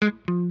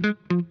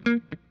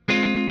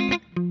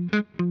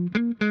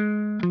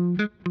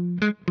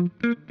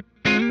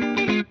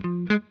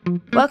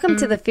Welcome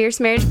to the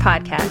Fierce Marriage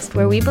Podcast,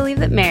 where we believe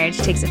that marriage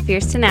takes a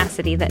fierce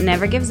tenacity that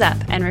never gives up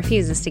and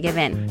refuses to give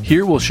in.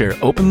 Here we'll share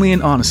openly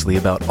and honestly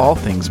about all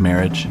things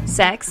marriage,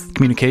 Sex,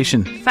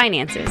 communication,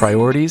 finances,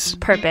 priorities,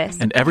 purpose,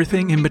 and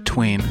everything in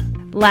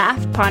between.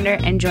 Laugh, ponder,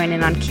 and join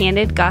in on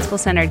candid,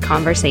 gospel-centered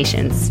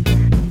conversations.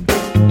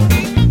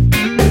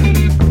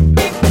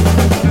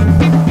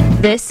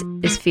 This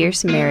is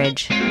Fierce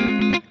Marriage.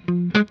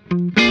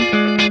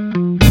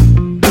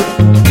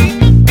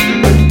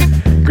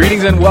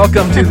 Greetings and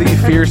welcome to the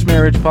Fierce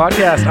Marriage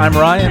Podcast. I'm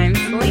Ryan. I'm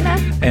Selena.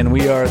 And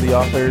we are the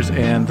authors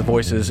and the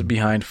voices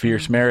behind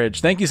Fierce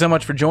Marriage. Thank you so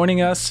much for joining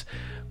us.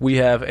 We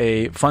have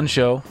a fun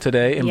show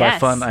today, and by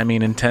fun, I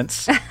mean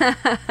intense.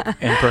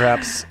 And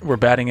perhaps we're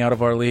batting out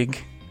of our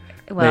league,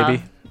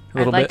 maybe.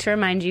 I'd like to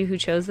remind you who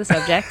chose the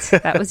subject.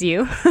 That was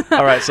you.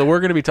 All right, so we're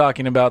going to be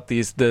talking about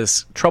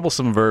this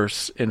troublesome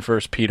verse in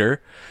 1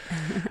 Peter.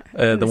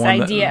 This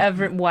idea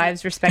of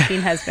wives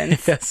respecting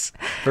husbands. Yes,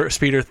 1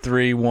 Peter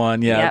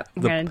 3:1. Yeah, yep,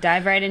 we're going to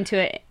dive right into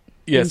it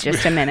in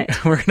just a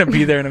minute. We're going to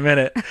be there in a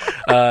minute.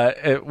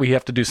 We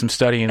have to do some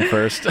studying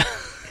first.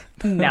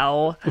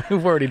 No.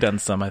 We've already done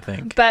some, I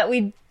think. But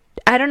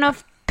I don't know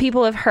if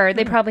people have heard,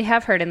 they probably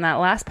have heard in that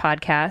last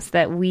podcast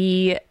that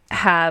we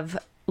have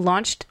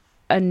launched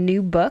a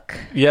new book.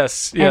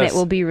 Yes. And it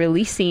will be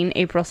releasing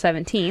April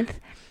 17th,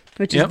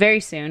 which is very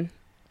soon.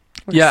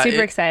 We're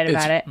super excited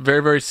about it.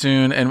 Very, very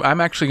soon. And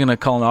I'm actually going to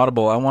call an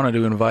audible. I wanted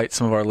to invite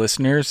some of our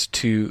listeners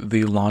to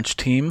the launch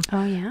team.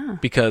 Oh, yeah.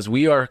 Because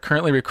we are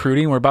currently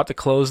recruiting. We're about to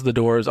close the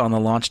doors on the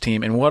launch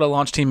team. And what a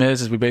launch team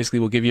is we basically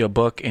will give you a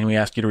book and we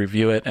ask you to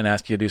review it and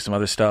ask you to do some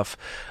other stuff.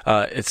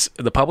 It's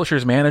the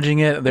publisher's managing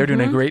it. They're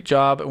doing a great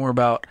job. And we're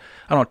about,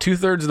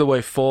 2/3 of the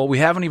way full. We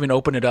haven't even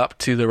opened it up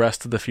to the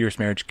rest of the Fierce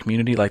Marriage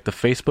community. Like the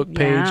Facebook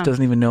page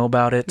doesn't even know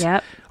about it.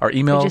 Yep. Our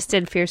email. We just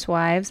did Fierce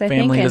Wives, I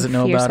think. Family doesn't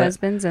know Fierce about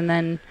Husbands, and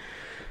then...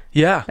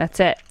 Yeah. That's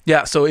it.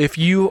 Yeah. So if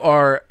you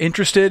are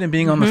interested in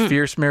being on the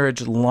Fierce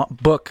Marriage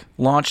book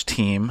launch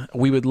team,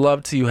 we would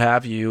love to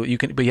have you.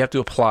 But you have to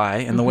apply.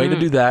 And the way to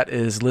do that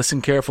is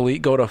listen carefully.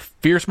 Go to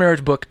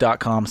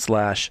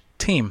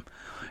fiercemarriagebook.com/team.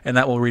 And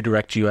that will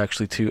redirect you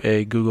actually to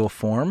a Google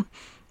form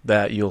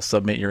that you'll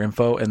submit your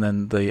info. And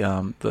then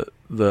the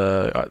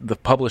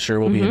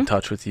publisher will be in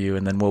touch with you.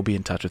 And then we'll be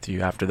in touch with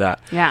you after that.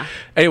 Yeah.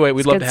 Anyway,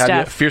 we'd love to have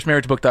stuff. you.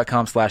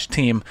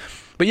 fiercemarriagebook.com/team.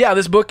 But yeah,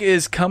 this book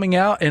is coming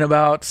out in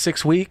about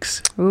 6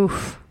 weeks.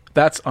 Oof.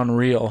 That's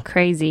unreal.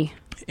 Crazy.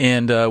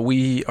 And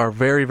we are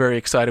very, very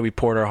excited. We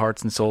poured our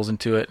hearts and souls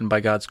into it. And by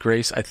God's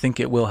grace, I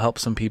think it will help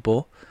some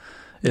people.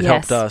 It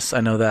helped us.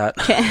 I know that.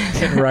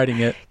 In writing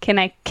it.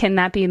 Can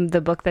that be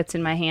the book that's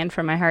in my hand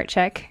for my heart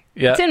check?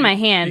 Yeah. It's in my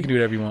hand. You can do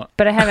whatever you want.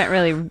 But I haven't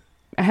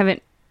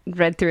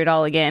read through it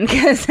all again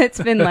because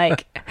it's been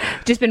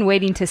just been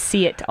waiting to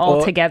see it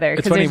all together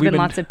because there's been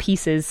lots of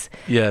pieces.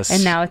 Yes.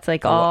 And now it's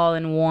all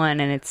in one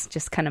and it's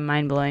just kind of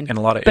mind blowing. And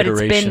a lot of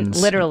iterations. But it's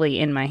been literally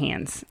in my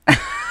hands.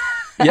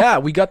 Yeah,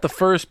 we got the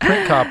first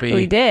print copy.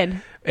 We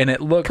did. And it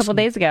looks a couple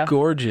days ago.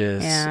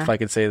 Gorgeous, if I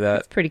could say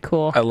that. It's pretty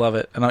cool. I love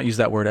it. I don't use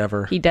that word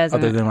ever. He doesn't.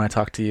 Other than when I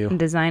talk to you.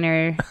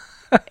 Designer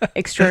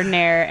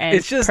extraordinaire and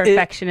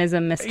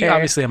perfectionism, mister.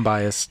 Obviously, I'm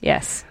biased.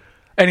 Yes.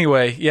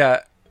 Anyway,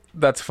 yeah,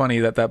 that's funny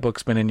that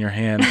book's been in your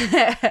hand.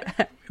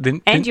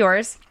 And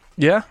yours.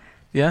 Yeah.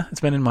 Yeah,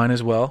 it's been in mine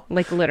as well.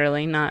 Like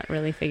literally, not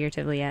really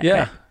figuratively yet.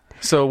 Yeah.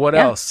 So what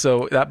else?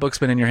 So that book's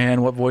been in your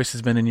hand. What voice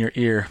has been in your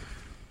ear?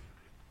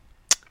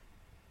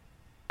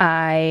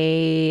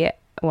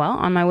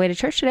 On my way to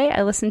church today,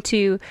 I listened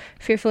to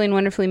Fearfully and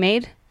Wonderfully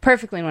Made.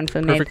 Perfectly and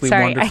Wonderfully Made.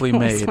 Sorry, Wonderfully I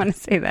Made. always want to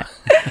say that.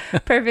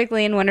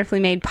 Perfectly and Wonderfully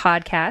Made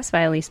podcast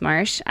by Elise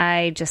Marsh.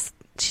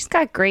 She's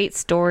got great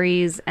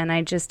stories, and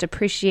I just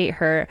appreciate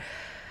her.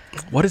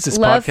 What is this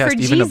love podcast for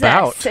even Jesus.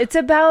 about? It's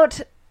about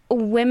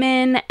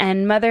women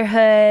and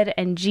motherhood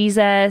and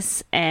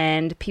Jesus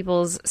and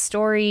people's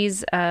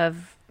stories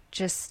of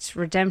just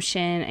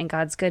redemption and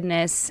God's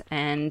goodness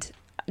and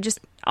just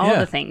all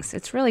the things.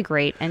 It's really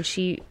great, and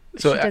she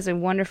does a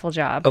wonderful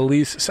job.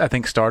 Elise, I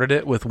think, started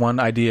it with one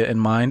idea in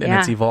mind, and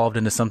it's evolved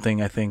into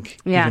something, I think,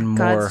 even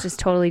more. God's just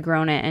totally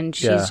grown it, and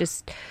she's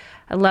just...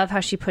 I love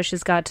how she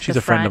pushes God to the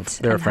front.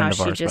 They're a friend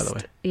of ours, by the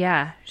way.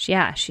 Yeah,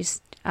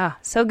 she's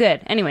so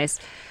good. Anyways,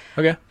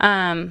 okay.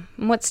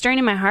 What's stirring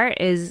in my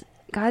heart is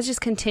God's just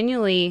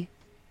continually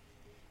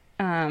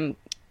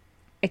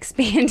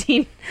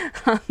expanding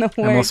on the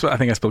word. I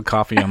think I spilled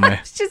coffee on my.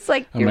 It's just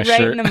like you're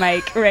right in the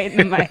mic, right in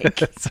the mic.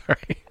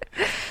 Sorry.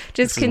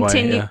 Just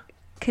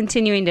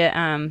continuing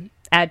to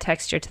add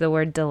texture to the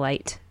word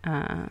delight.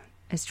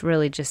 It's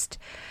really just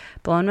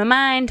blowing my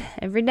mind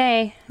every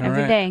day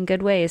in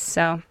good ways.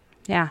 So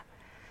yeah,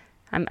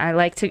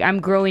 I'm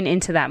growing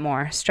into that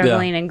more,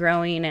 struggling and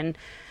growing, and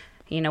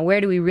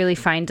where do we really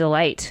find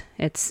delight?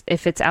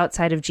 If it's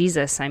outside of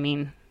Jesus, I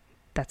mean,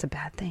 that's a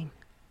bad thing.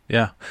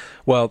 Yeah.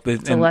 Well,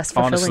 it's a less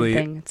fulfilling honestly,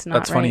 thing. It's not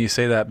that's funny you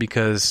say that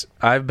because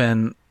I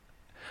tend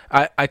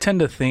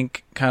to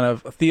think kind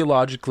of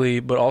theologically,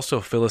 but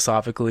also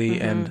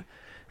philosophically and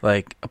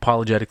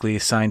apologetically,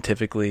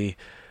 scientifically,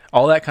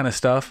 all that kind of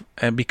stuff.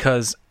 And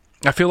because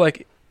I feel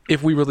like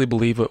if we really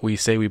believe what we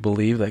say we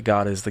believe, that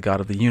God is the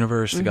God of the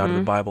universe, the God of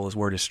the Bible, his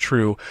word is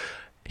true,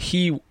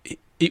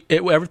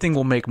 everything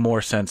will make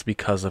more sense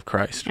because of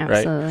Christ,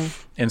 Absolutely.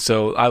 right? And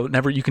so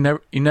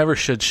you never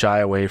should shy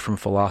away from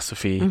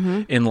philosophy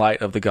in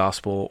light of the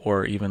gospel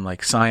or even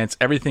like science.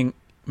 Everything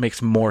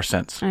makes more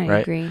sense, I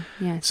right? agree.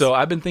 Yes. So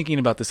I've been thinking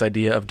about this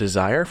idea of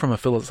desire from a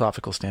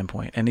philosophical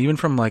standpoint, and even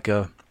from like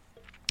a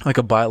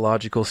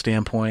biological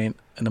standpoint,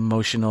 an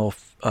emotional,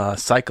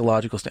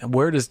 psychological standpoint.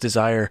 Where does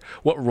desire?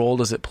 What role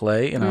does it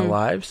play in our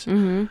lives?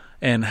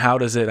 And how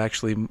does it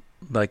actually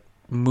like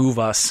move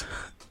us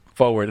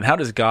forward? And how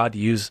does God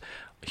use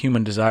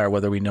human desire,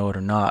 whether we know it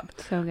or not,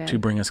 to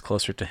bring us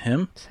closer to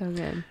Him? So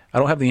good. I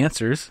don't have the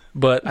answers,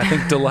 but I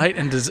think delight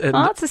and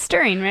well, it's a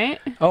stirring, right?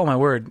 Oh my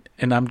word!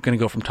 And I'm going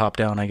to go from top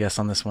down, I guess,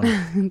 on this one.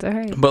 It's all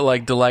right. But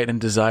like delight and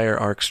desire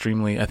are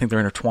extremely, I think they're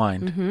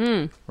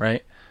intertwined,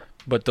 right?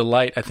 But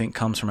delight, I think,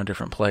 comes from a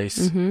different place.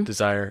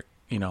 Desire,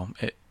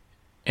 anyway,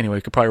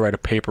 we could probably write a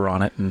paper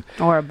on it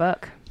or a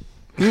book.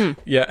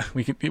 Yeah,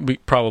 we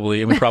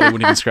probably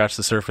wouldn't even scratch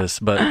the surface.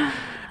 But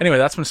anyway,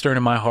 that's been stirring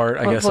in my heart,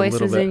 I guess, a little bit. What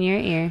voice is in your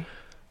ear?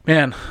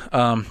 Man,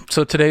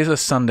 so today's a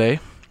Sunday.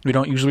 We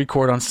don't usually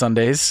record on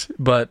Sundays,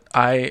 but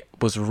I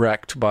was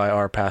wrecked by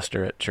our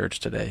pastor at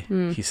church today.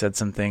 He said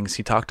some things.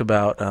 He talked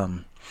about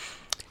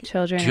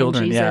children and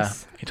Jesus. Yeah.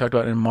 He talked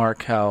about in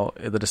Mark how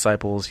the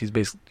disciples, he's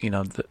basically,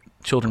 the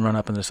children run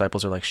up and the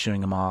disciples are like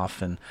shooing them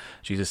off, and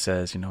Jesus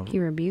says, he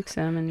rebukes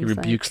them, and he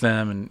rebukes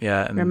them,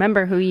 and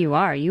remember who you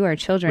are. You are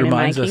children in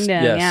my kingdom.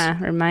 Yes.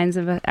 Yeah, reminds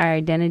of our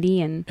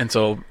identity, and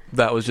so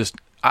that was just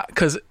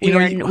because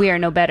we are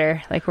no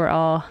better. Like we're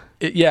all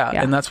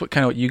and that's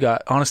what you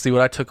got. Honestly,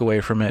 what I took away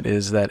from it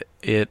is that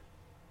it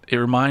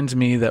reminds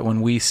me that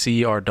when we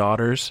see our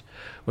daughters,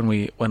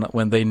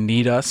 when they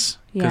need us,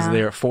 because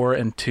they are 4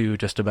 and 2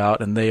 just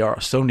about, and they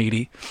are so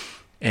needy.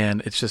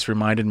 And it's just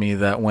reminded me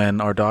that when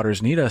our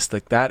daughters need us,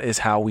 like that's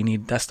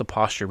the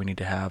posture we need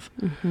to have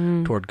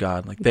toward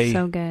God. Like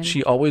so good.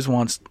 She always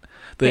wants,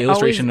 the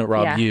illustration that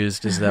Rob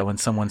used is that when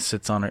someone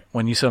sits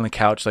when you sit on the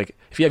couch, like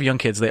if you have young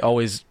kids, they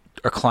always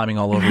are climbing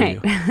all over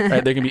you,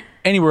 right? They can be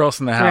anywhere else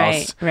in the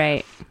house,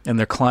 right? And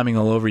they're climbing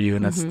all over you.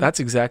 And that's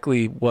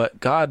exactly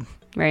what God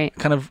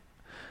kind of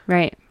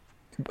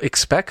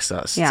expects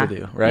us to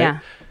do, right? Yeah.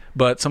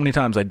 But so many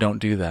times I don't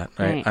do that,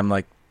 right? I'm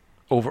like,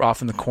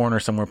 off in the corner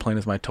somewhere playing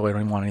with my toy. I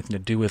don't even want anything to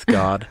do with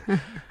God.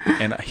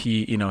 And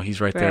he's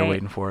right there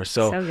waiting for us.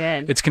 So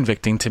good. It's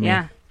convicting to me.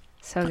 Yeah.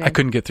 So good. I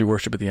couldn't get through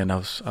worship at the end. I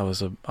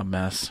was a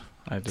mess.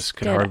 I just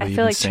could hardly even I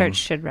feel like sing. Church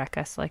should wreck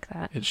us like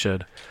that. It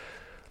should.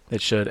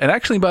 And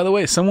actually, by the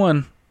way,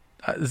 someone,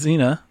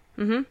 Zena,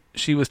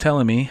 she was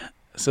telling me,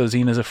 so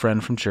Zena's a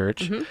friend from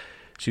church.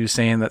 She was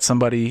saying that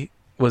somebody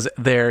was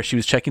there. She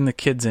was checking the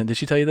kids in. Did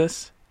she tell you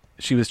this?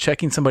 She was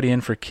checking somebody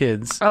in for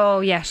kids. Oh,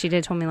 yeah, she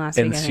did. Told me last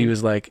week. And she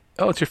was like,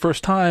 "Oh, it's your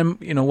first time.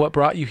 What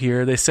brought you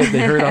here?" They said they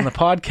heard on the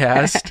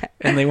podcast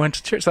and they went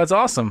to church. So that's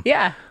awesome.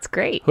 Yeah, it's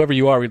great. Whoever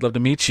you are, we'd love to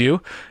meet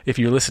you if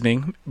you're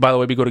listening. By the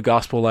way, we go to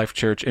Gospel Life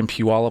Church in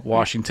Puyallup,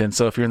 Washington.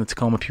 So if you're in the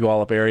Tacoma,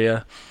 Puyallup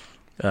area,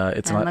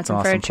 it's an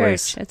awesome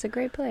place. It's a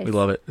great place. We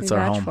love it. It's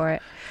our home. For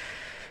it.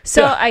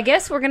 So I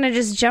guess we're going to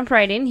just jump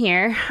right in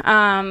here.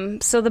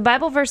 So the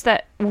Bible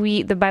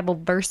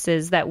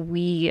verses that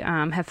we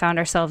have found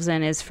ourselves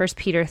in is 1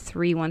 Peter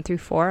 3,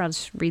 1-4. I'll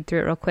just read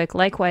through it real quick.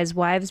 Likewise,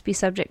 wives, be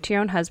subject to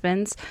your own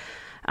husbands.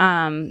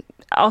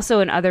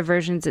 Also in other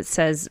versions, it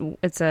says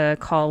it's a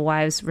call,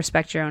 wives,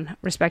 respect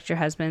your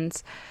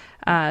husbands.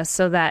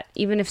 So that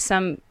even if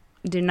some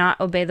do not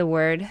obey the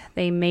word,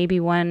 they may be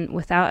won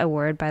without a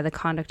word by the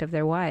conduct of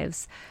their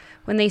wives.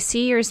 When they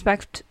see your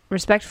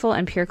respectful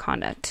and pure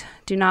conduct,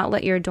 do not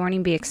let your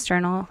adorning be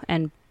external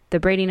and the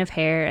braiding of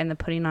hair and the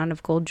putting on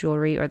of gold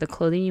jewelry or the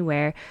clothing you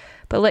wear,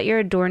 but let your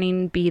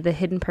adorning be the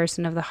hidden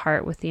person of the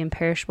heart with the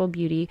imperishable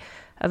beauty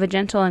of a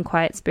gentle and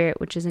quiet spirit,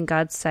 which is in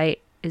God's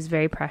sight is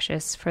very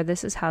precious. For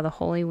this is how the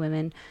holy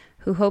women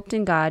who hoped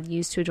in God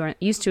used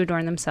to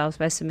adorn themselves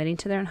by submitting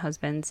to their own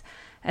husbands,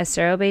 as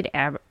Sarah obeyed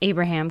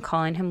Abraham,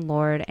 calling him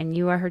Lord, and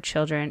you are her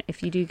children,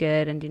 if you do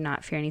good and do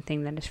not fear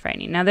anything that is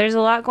frightening. Now, there's a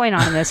lot going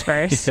on in this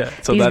verse,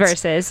 so these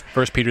verses.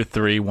 1 Peter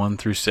 3,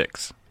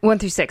 1-6.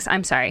 1-6,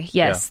 I'm sorry.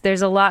 Yes,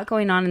 there's a lot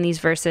going on in these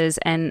verses,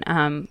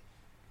 and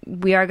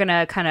we are going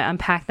to kind of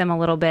unpack them a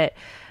little bit.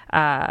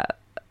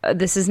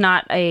 This is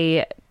not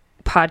a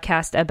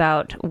podcast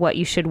about what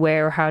you should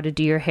wear or how to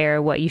do your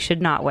hair, what you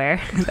should not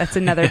wear. That's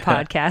another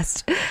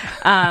podcast.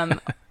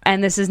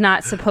 And this is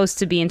not supposed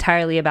to be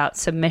entirely about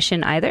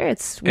submission either.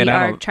 We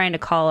are trying to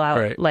call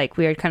out, like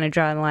we are kind of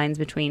drawing lines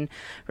between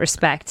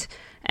respect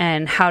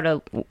and how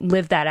to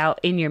live that out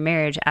in your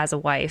marriage as a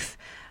wife.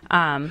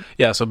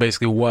 So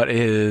basically what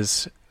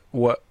is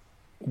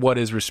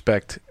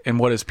respect, and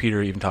what is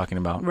Peter even talking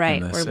about?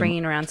 Right, we're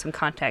bringing around some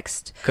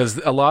context. Because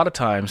a lot of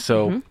times,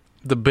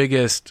 the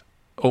biggest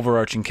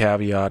overarching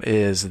caveat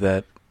is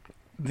that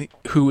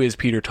who is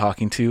Peter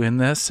talking to in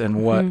this,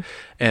 and what?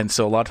 And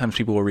so a lot of times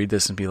people will read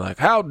this and be like,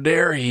 "How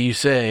dare he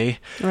say,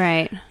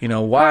 right?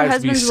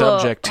 Wives be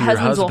subject to your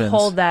husbands." Husbands will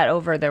hold that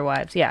over their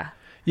wives. Yeah.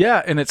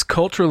 Yeah, and it's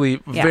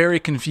culturally very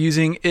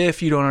confusing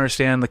if you don't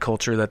understand the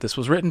culture that this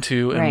was written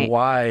to and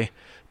why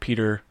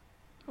Peter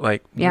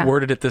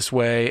worded it this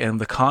way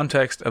and the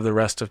context of the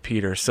rest of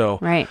Peter. So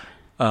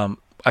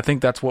I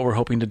think that's what we're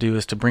hoping to do,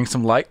 is to bring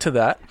some light to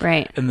that,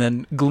 and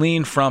then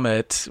glean from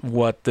it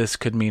what this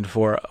could mean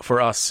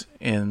for us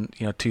in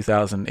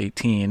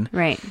 2018,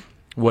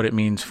 what it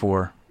means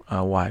for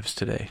wives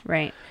today.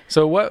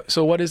 So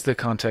what is the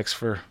context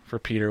for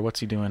Peter? What's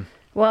he doing?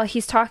 Well,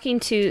 he's talking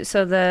to,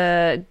 so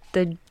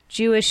the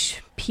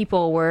Jewish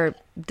people were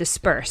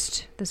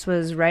dispersed. This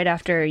was right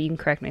after, you can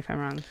correct me if I'm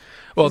wrong.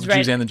 Well, the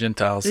Jews and the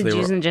Gentiles. The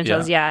Jews and the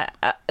Gentiles,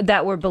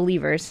 that were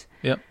believers.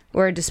 Yep.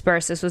 Were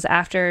dispersed. This was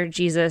after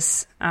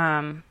Jesus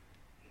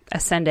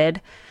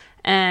ascended,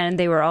 and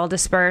they were all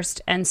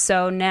dispersed. And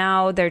so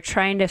now they're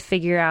trying to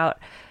figure out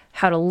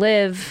how to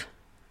live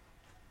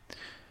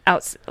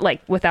out,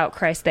 without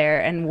Christ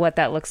there, and what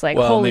that looks like.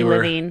 Holy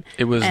living.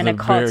 It was and a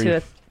call to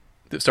a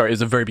it was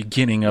the very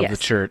beginning of the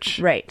church.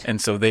 Right.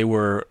 And so there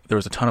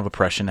was a ton of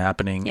oppression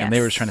happening, and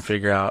they were trying to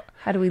figure out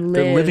how do we live.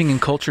 They're living in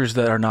cultures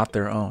that are not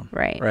their own.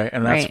 Right.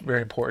 And that's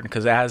very important,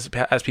 because as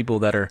people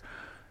that are,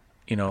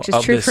 which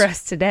is true for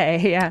us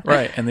today. Yeah.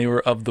 Right. And they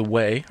were of the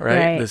way,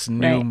 right? This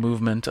new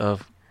movement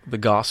of the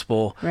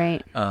gospel.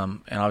 Right.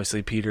 And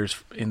obviously Peter's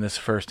in this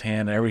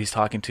firsthand, and everybody he's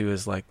talking to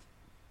is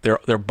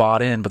they're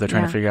bought in, but they're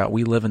trying to figure out,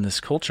 we live in this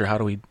culture. How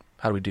do we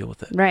deal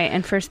with it? Right.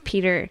 And First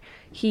Peter,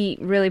 he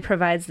really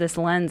provides this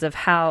lens of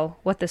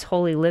what this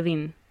holy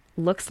living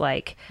looks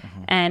like.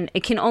 And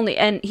it can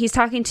and he's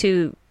talking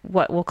to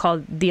what we'll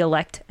call the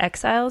elect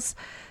exiles.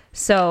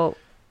 So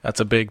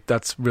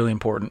that's really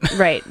important.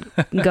 Right.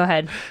 Go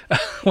ahead.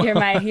 You're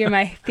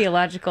my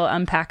theological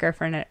unpacker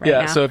for it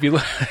now. So if you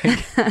look,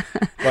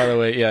 by the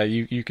way,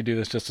 you could do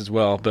this just as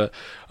well. But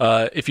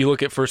if you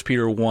look at 1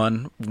 Peter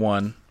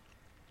 1:1,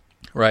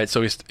 right?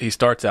 So he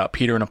starts out,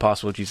 Peter, an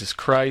apostle of Jesus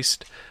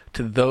Christ,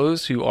 to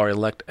those who are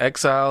elect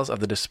exiles of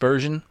the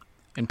dispersion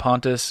in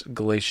Pontus,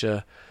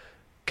 Galatia,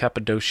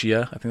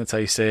 Cappadocia, I think that's how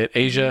you say it,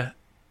 Asia,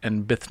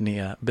 and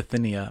Bithynia.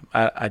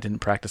 I didn't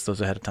practice those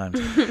ahead of time.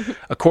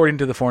 According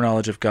to the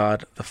foreknowledge of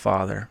God the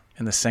Father,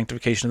 and the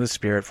sanctification of the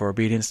Spirit, for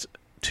obedience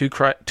to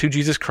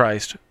Jesus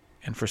Christ,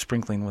 and for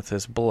sprinkling with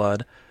his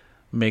blood,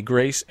 may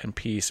grace and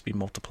peace be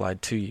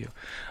multiplied to you.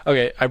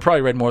 Okay, I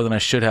probably read more than I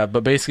should have,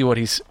 but basically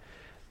what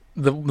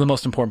the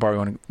most important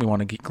part we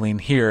want to glean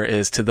here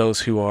is to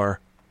those who are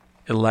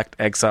elect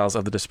exiles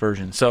of the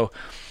dispersion. So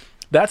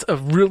that's a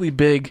really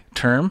big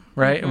term,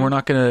 right? And we're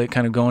not going to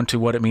kind of go into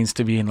what it means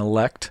to be an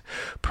elect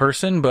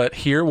person, but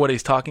here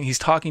he's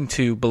talking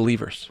to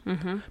believers,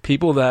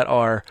 people that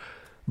are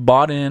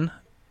bought in,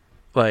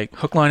 like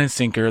hook, line, and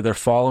sinker. They're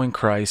following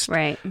Christ,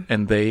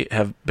 and they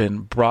have been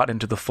brought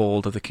into the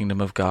fold of the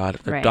kingdom of God.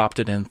 They're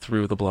adopted in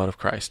through the blood of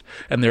Christ,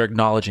 and they're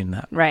acknowledging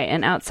that. Right,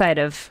 and outside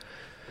of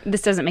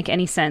this doesn't make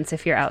any sense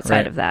if you're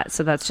outside of that.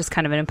 So that's just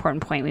kind of an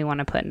important point we want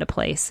to put into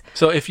place.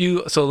 So let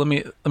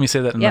me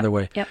say that another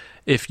way. Yep.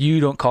 If you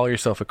don't call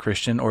yourself a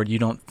Christian, or you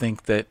don't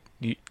think that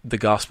the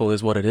gospel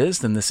is what it is,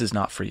 then this is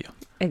not for you.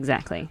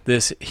 Exactly.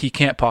 He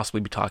can't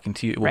possibly be talking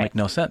to you. It will make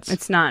no sense.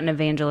 It's not an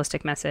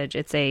evangelistic message.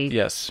 It's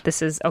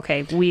this is,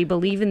 okay, we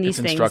believe in these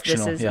things.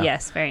 Instructional, this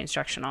is, very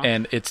instructional.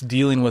 And it's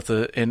dealing with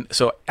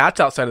so that's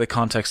outside of the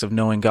context of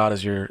knowing God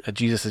as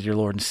Jesus as your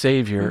Lord and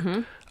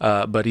Savior.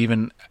 But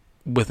even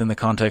within the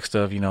context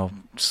of,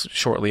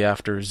 shortly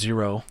after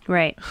 0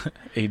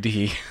 AD.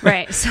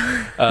 Right.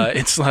 So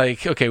it's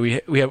like, okay,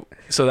 we have,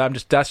 so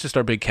that's just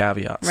our big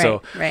caveat.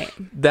 So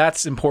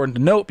that's important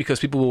to note,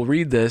 because people will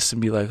read this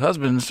and be like,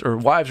 husbands or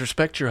wives,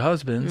 respect your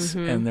husbands.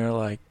 And they're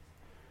like,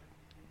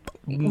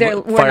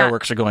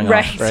 fireworks are going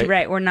off.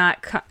 Right. We're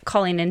not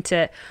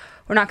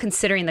we're not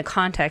considering the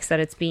context that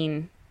it's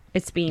being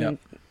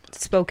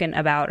spoken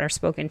about or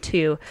spoken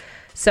to.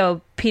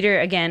 So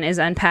Peter, again, is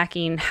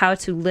unpacking how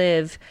to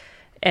live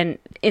and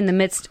in the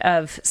midst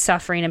of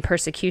suffering and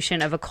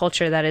persecution of a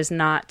culture that is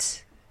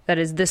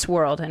this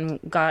world, and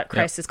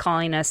Christ is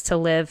calling us to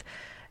live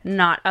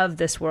not of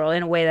this world,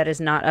 in a way that is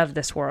not of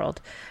this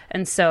world.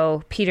 And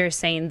so Peter is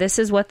saying, this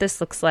is what this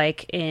looks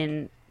like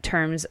in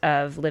terms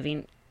of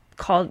being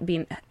called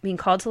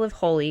to live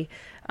holy,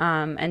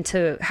 and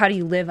to how do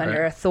you live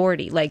under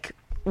authority, like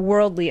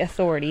worldly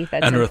authority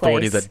that's under in place.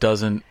 Authority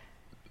that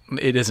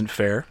it isn't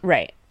fair.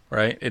 Right.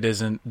 It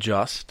isn't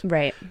just.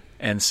 Right.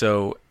 And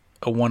so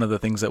one of the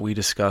things that we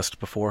discussed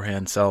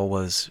beforehand, Sel,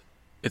 was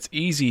it's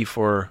easy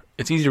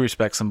to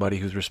respect somebody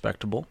who's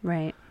respectable.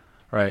 Right.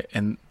 Right.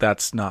 And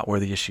that's not where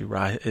the issue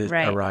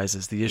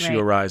arises. The issue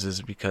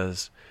arises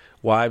because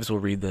wives will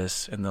read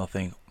this and they'll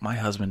think, my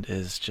husband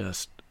is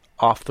just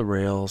off the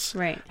rails.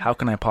 Right. How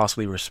can I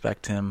possibly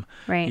respect him?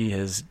 Right. He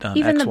has done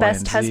even X, the Y, best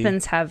and Z.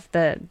 husbands have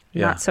the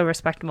not so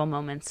respectable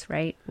moments,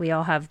 right? We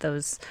all have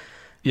those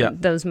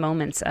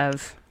moments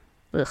of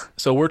ugh.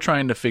 So we're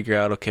trying to figure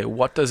out, okay,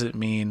 what does it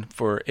mean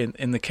for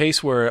in the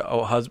case where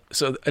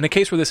in a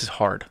case where this is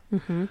hard,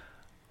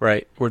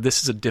 right? Where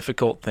this is a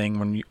difficult thing,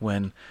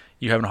 when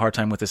you're having a hard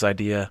time with this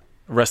idea,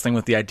 wrestling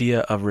with the idea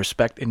of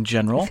respect in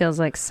general. It feels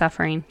like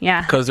suffering.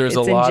 Yeah. Because there's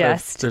a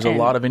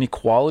lot of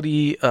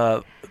inequality,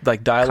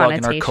 like dialogue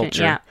in our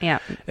culture. Yeah.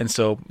 And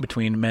so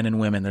between men and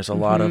women, there's a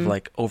lot of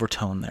like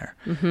overtone there.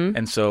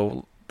 And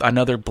so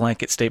another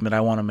blanket statement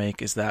I want to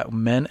make is that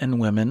men and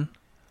women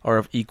are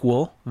of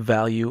equal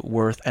value,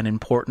 worth, and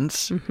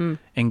importance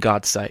in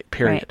God's sight,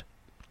 period. Right.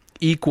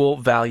 Equal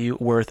value,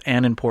 worth,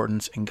 and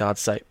importance in God's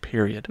sight,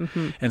 period.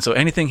 And so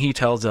anything he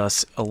tells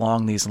us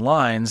along these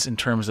lines in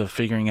terms of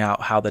figuring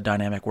out how the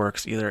dynamic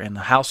works, either in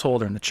the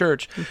household or in the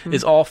church,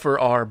 is all for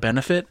our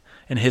benefit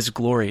and his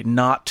glory,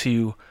 not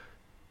to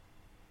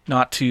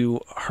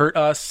hurt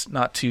us,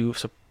 not to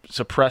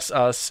suppress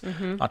us,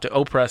 not to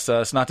oppress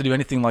us, not to do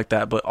anything like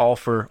that, but all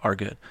for our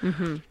good.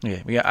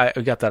 Okay, we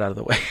got that out of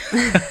the way.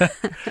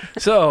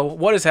 So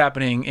what is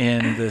happening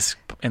in this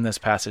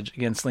passage?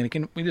 Again, Selena,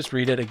 can we just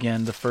read it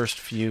again, the first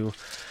few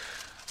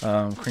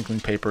crinkling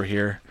paper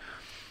here?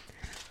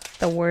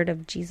 The word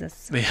of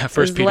Jesus. Yeah,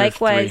 1 Peter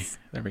 3.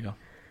 There we go.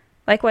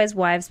 Likewise,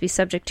 wives, be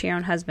subject to your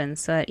own husbands,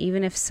 so that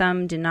even if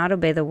some do not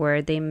obey the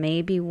word, they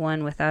may be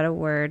won without a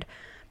word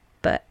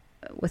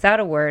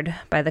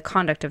by the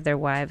conduct of their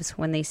wives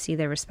when they see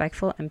their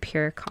respectful and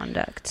pure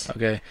conduct.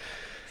 Okay.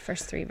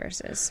 First 3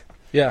 verses.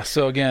 Yeah,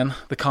 so again,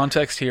 the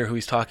context here, who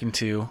he's talking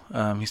to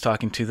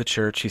the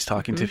church, he's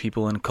talking to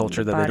people in a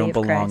culture that they don't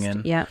belong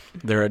in. Yeah.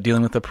 They're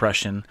dealing with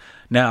oppression.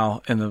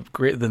 Now, in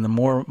the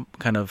more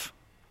kind of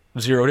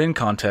zeroed in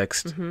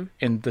context,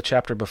 in the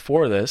chapter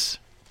before this,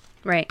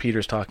 right,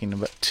 Peter's talking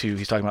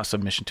about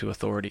submission to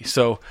authority.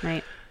 So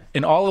right.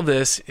 In all of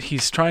this,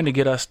 he's trying to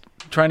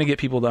get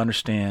people to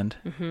understand,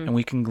 and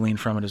we can glean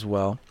from it as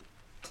well,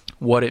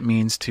 what it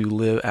means to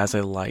live as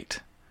a light,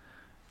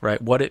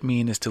 right? What it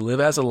means is to live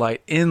as a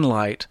light in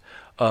light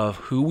of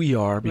who we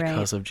are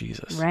because of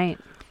Jesus. Right.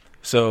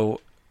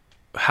 So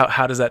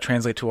how does that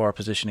translate to our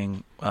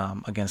positioning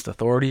against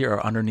authority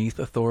or underneath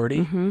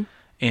authority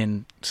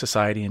in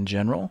society in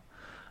general?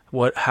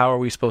 How are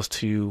we supposed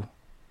to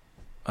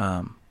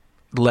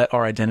let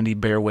our identity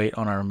bear weight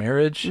on our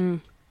marriage?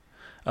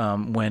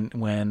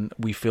 When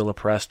we feel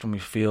oppressed,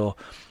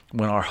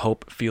 when our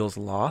hope feels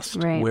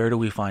lost, where do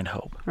we find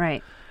hope?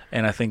 Right.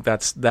 And I think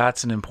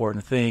that's an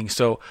important thing.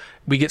 So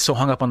we get so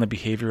hung up on the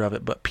behavior of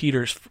it, but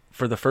Peter,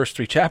 for the first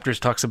 3 chapters,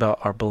 talks about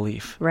our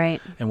belief,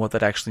 right, and what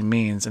that actually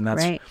means. And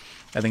that's, right.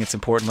 I think it's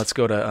important. Let's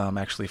go to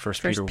actually 1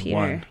 Peter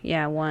 1.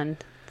 Yeah, 1,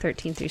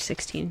 13 through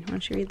 16. Why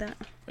don't you read that?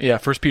 Yeah,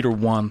 1 Peter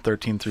 1,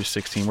 13 through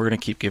 16. We're going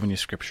to keep giving you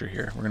scripture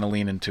here. We're going to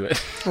lean into it.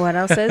 What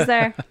else is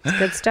there? It's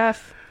good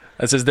stuff.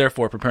 It says,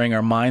 therefore, preparing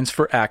our minds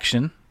for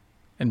action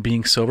and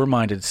being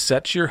sober-minded,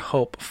 set your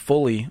hope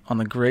fully on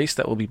the grace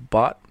that will be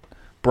brought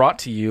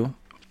to you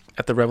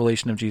at the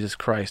revelation of Jesus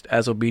Christ.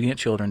 As obedient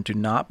children, do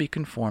not be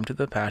conformed to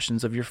the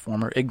passions of your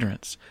former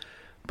ignorance,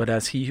 but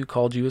as he who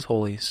called you is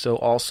holy, so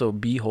also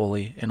be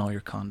holy in all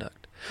your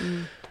conduct.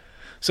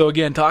 So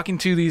again, talking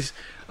to these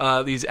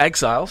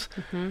exiles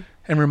and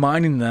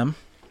reminding them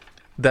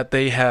that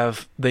they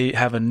have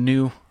a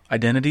new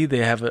identity.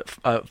 They have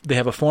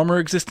a former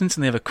existence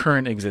and they have a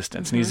current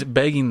existence. And he's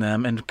begging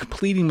them and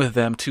pleading with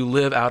them to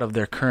live out of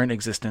their current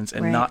existence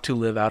and not to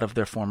live out of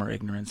their former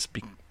ignorance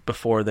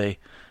before they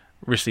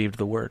received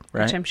the word.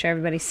 Right. Which I'm sure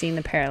everybody's seen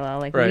the parallel.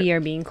 Like we are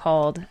being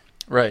called.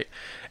 Right.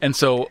 And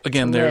so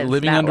again, they're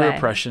living under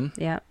oppression.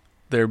 Yeah.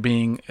 They're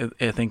being,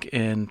 I think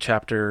in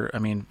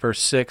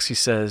verse 6, he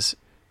says,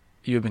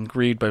 you have been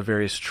grieved by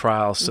various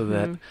trials so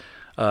that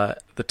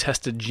the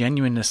tested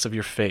genuineness of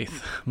your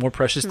faith, more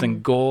precious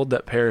than gold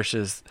that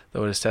perishes,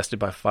 though it is tested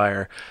by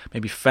fire, may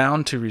be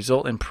found to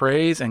result in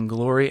praise and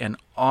glory and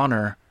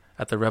honor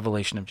at the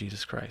revelation of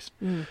Jesus Christ.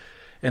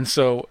 And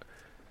so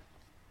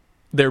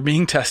they're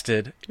being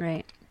tested.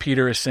 Right.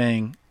 Peter is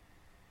saying,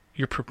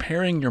 you're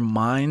preparing your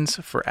minds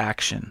for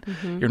action.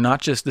 You're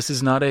not just, this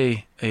is not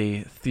a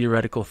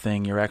theoretical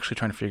thing. You're actually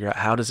trying to figure out,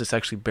 how does this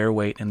actually bear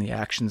weight in the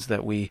actions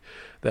that we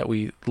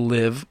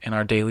live in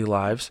our daily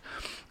lives?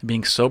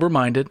 Being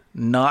sober-minded,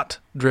 not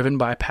driven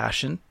by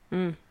passion,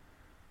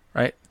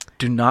 right?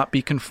 Do not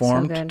be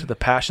conformed to the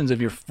passions of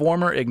your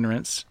former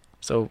ignorance.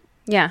 So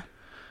yeah.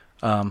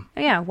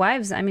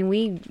 Wives,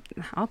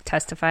 I'll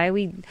testify.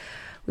 We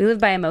live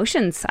by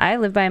emotions. I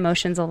live by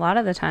emotions a lot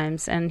of the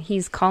times, and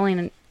he's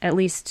calling,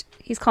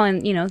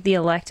 the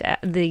elect,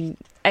 the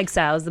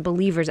exiles, the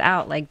believers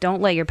out. Like,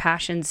 don't let your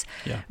passions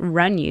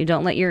run you.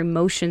 Don't let your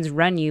emotions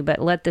run you,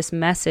 but let this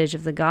message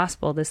of the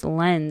gospel, this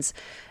lens,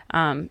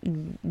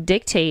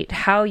 dictate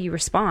how you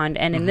respond.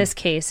 And in this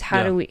case,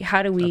 how do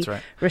we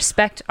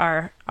respect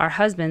our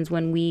husbands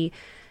when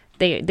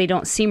they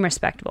don't seem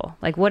respectable?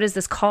 Like, what is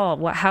this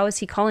call? How is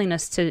he calling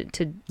us to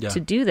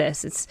do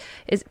this?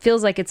 It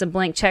feels like it's a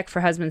blank check for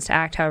husbands to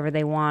act however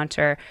they want,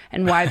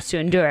 and wives to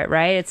endure it,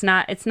 right? It's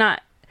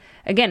not.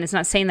 Again, it's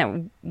not saying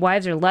that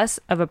wives are less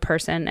of a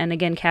person. And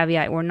again,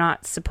 caveat: we're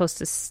not supposed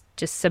to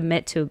just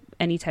submit to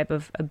any type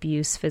of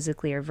abuse,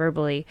 physically or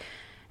verbally.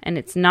 And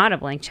it's not a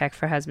blank check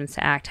for husbands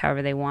to act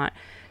however they want.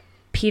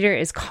 Peter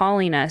is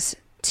calling us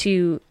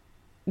to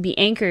be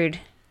anchored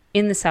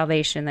in the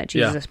salvation that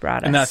Jesus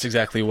brought us. And that's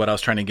exactly what I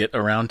was trying to get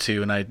around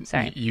to. And I'm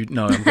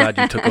glad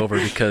you took over,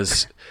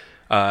 because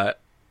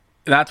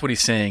that's what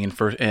he's saying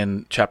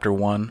in chapter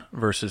 1,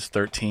 verses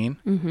 13.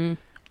 Mm-hmm.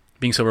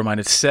 Being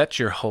sober-minded, set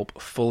your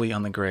hope fully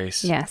on the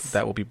grace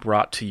that will be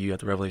brought to you at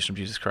the revelation of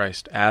Jesus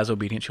Christ. As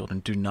obedient children,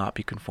 do not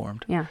be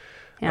conformed.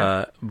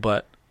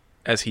 But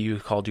as he who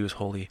called you is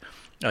holy,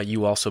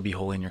 you also be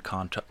holy in your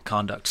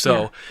conduct.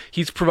 So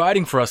he's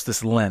providing for us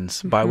this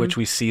lens by which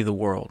we see the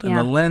world. And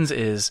the lens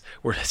is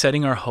we're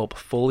setting our hope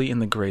fully in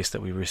the grace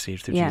that we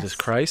received through Jesus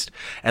Christ.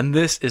 And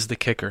this is the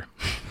kicker.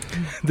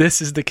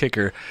 This is the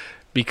kicker,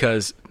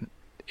 because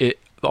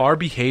our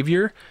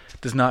behavior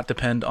does not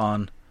depend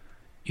on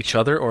each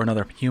other or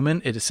another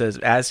human. It says,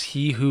 as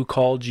he who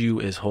called you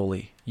is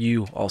holy,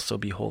 you also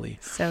be holy.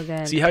 So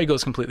good. See how he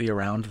goes completely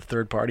around the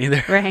third party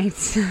there? Right.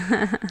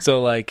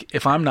 So like,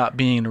 if I'm not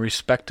being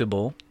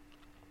respectable,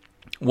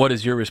 what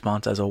is your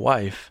response as a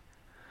wife?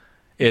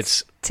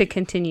 It's to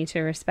continue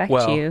to respect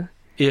you.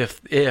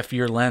 If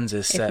your lens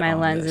is set on my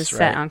lens is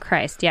set on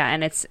Christ. Yeah.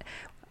 And it's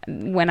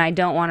when I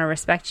don't want to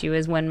respect you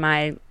is when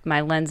my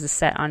lens is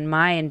set on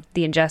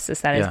the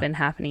injustice that has been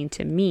happening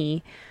to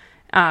me.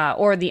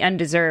 Or the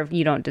undeserved,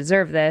 you don't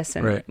deserve this,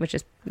 and which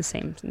is the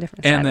same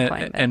different side of the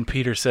coin. And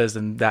Peter says,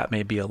 then that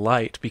may be a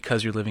light,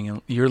 because you're living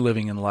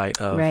in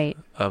light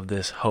of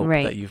this hope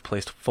that you've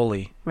placed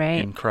fully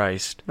in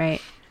Christ.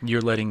 Right. You're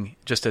letting,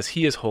 just as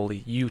he is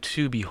holy, you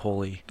too be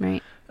holy.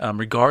 Right.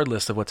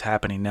 Regardless of what's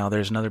happening. Now,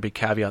 there's another big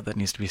caveat that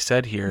needs to be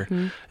said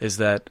here, is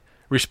that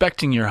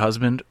respecting your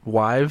husband,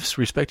 wives,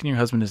 respecting your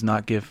husband does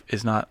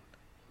not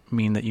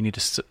mean that you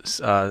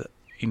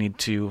need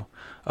to.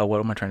 What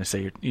am I trying to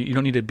say? You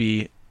don't need to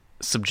be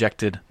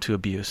subjected to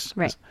abuse.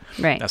 Right.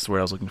 That's the word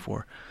I was looking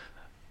for.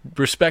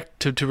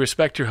 To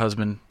respect your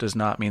husband does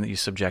not mean that you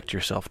subject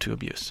yourself to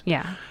abuse.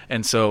 Yeah.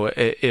 And so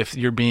if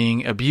you're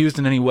being abused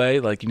in any way,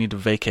 like, you need to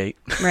vacate.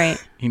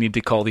 Right. You need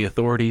to call the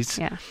authorities.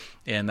 Yeah.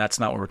 And that's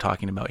not what we're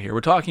talking about here.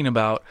 We're talking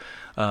about,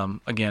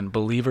 again,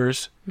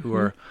 believers who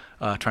are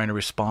trying to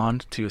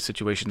respond to a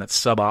situation that's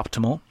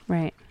suboptimal.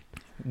 Right.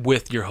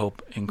 With your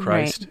hope in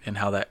Christ and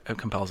how that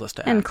compels us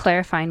to act. And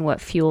clarifying what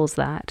fuels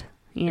that.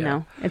 You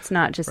know, it's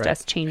not just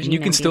us changing. And you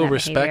can still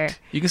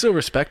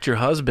respect your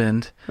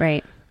husband,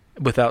 right,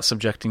 without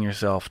subjecting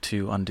yourself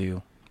to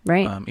undue,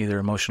 either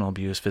emotional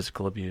abuse,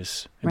 physical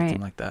abuse, anything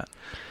like that.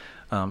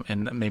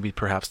 And maybe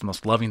perhaps the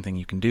most loving thing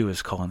you can do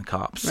is calling the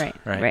cops.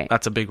 Right.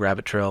 That's a big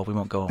rabbit trail. We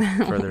won't go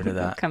further into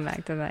that. We'll come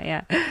back to that.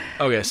 Yeah.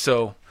 Okay.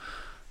 So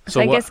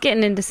I guess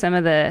getting into some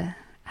of the,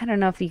 I don't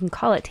know if you can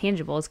call it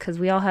tangibles, because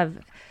we all have.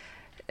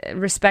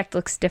 Respect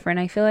looks different,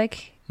 I feel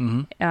like.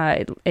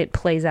 It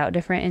plays out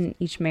different in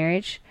each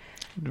marriage.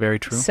 Very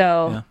true.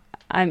 So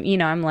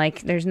I'm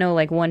like, there's no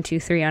like 1, 2,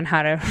 3 on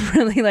how to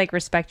really like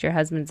respect your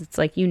husbands. It's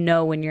like,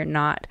 when you're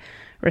not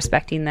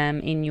respecting them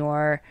in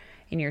your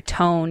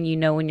tone,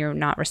 when you're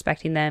not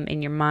respecting them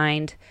in your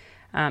mind,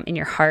 in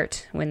your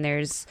heart, when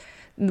there's,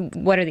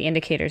 what are the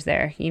indicators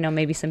there?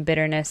 Maybe some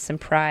bitterness, some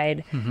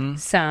pride,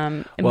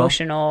 some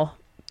emotional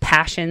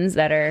passions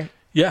that are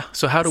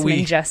So how do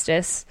we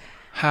injustice?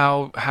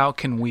 How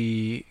can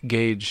we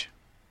gauge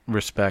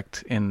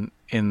respect in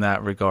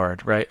that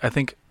regard, right? I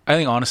think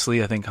honestly,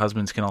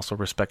 husbands can also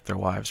respect their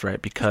wives,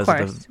 right? Because of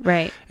course,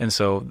 right. And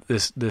so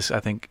this I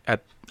think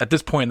at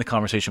this point in the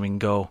conversation we can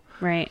go.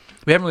 Right.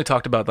 We haven't really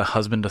talked about the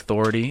husband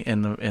authority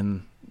in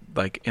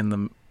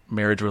the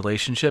marriage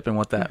relationship and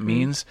what that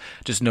means.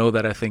 Just know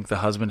that I think the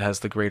husband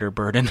has the greater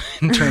burden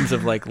in terms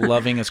of like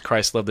loving as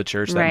Christ loved the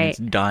church. That means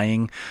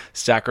dying,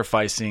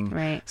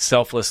 sacrificing,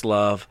 selfless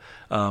love.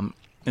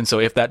 And so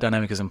if that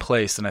dynamic is in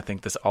place, then I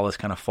think all this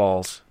kind of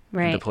falls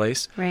into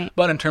place. Right.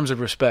 But in terms of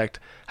respect,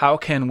 how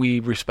can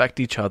we respect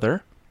each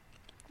other?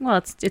 Well,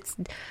 it's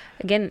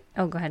again.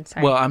 Oh, go ahead.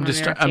 Sorry. Well, I'm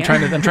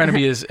trying to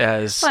be as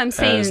as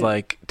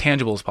like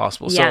tangible as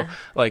possible. Yeah. So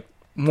like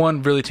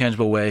one really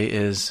tangible way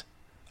is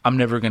I'm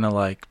never gonna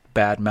like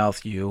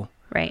badmouth you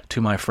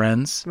to my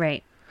friends.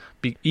 Right.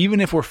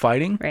 Even if we're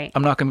fighting,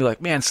 I'm not gonna be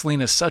like, man,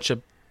 Selena's such a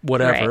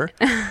whatever.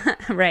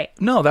 Right.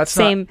 No, that's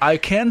not. I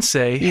can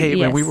say, hey,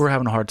 man, we were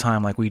having a hard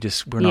time. Like we're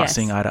not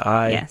seeing eye to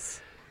eye.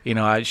 Yes.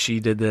 She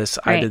did this,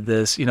 I did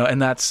this.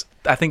 And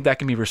I think that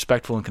can be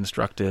respectful and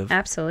constructive.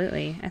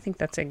 Absolutely. I think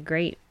that's a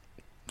great.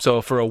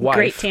 So for a wife,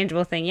 great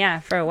tangible thing. Yeah.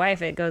 For a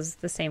wife, it goes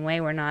the same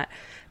way. We're not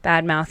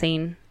bad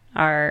mouthing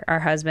our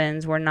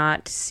husbands. We're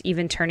not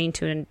even turning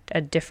to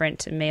a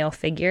different male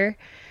figure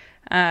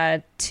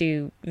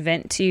to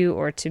vent to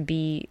or to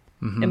be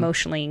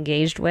emotionally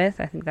engaged with.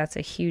 I think that's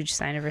a huge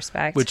sign of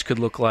respect. Which could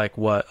look like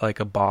what? Like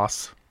a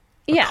boss,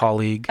 a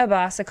colleague? A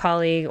boss, a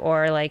colleague,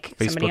 or like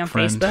somebody on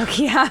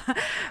Facebook.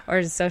 Or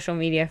a social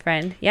media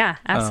friend. Yeah,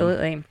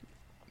 absolutely.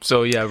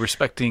 So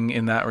respecting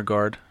in that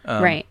regard.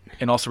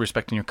 And also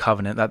respecting your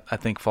covenant. That I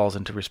think falls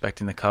into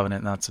respecting the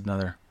covenant, and that's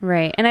another.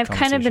 Right. And I've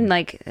kind of been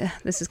like,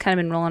 this has kind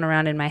of been rolling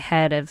around in my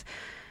head of,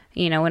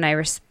 when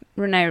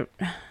I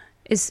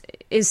is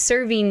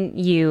serving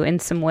you in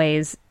some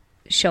ways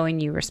showing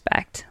you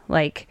respect,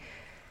 like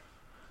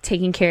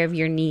taking care of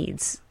your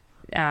needs,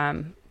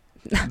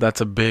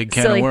 that's a big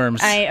can of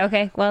worms.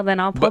 Okay, well then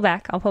I'll pull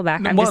back.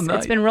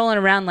 It's been rolling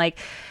around like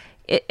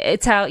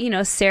it's how,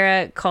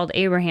 Sarah called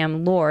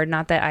Abraham Lord,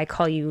 not that I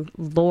call you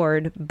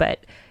Lord,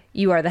 but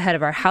you are the head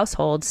of our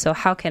household. So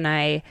how can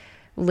I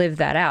live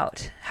that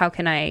out? How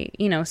can I,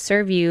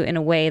 serve you in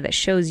a way that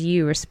shows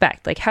you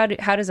respect? Like how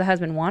does a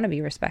husband want to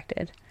be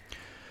respected?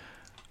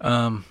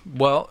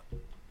 Well,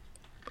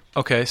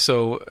 okay.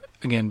 So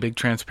again, big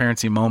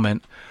transparency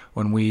moment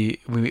when we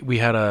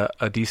had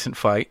a decent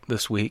fight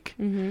this week.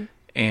 Mm-hmm.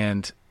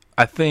 And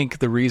I think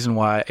the reason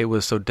why it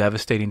was so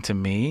devastating to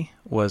me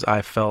was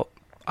I felt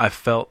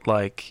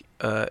like,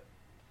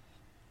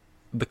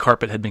 the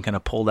carpet had been kind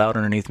of pulled out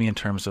underneath me in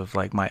terms of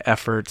like my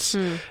efforts,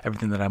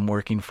 everything that I'm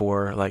working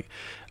for. Like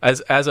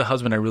as a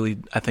husband,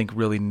 I think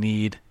really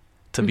need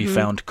to be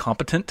found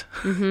competent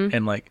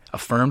and like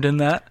affirmed in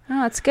that.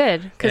 Oh, that's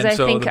good. Cause I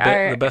think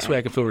the best way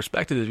I can feel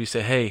respected is if you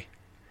say, hey,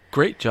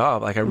 great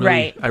job. Like I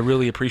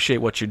really appreciate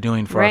what you're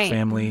doing for our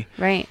family.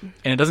 Right.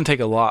 And it doesn't take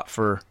a lot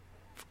for,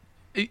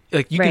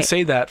 like you can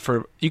say that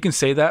for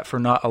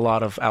not a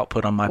lot of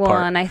output on my part.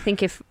 Well, and I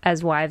think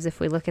as wives, if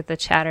we look at the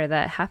chatter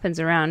that happens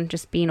around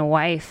just being a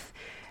wife,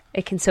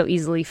 it can so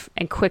easily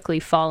and quickly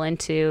fall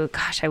into,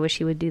 gosh, I wish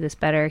he would do this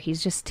better. He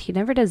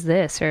never does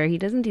this, or he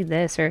doesn't do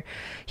this, or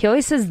he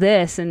always says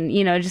this, and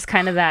just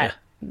kind of that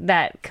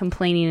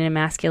complaining and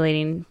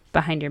emasculating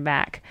behind your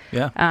back.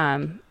 Yeah.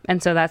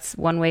 And so that's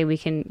one way we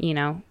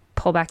can,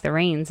 pull back the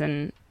reins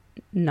and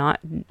not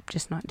do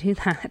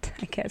that,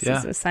 I guess,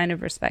 is a sign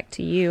of respect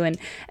to you,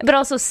 but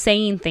also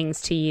saying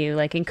things to you,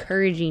 like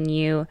encouraging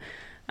you,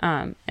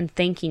 and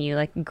thanking you,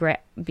 like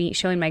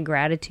showing my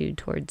gratitude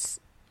towards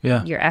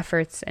your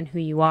efforts and who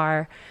you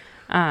are.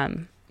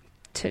 Here's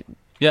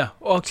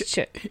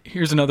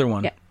another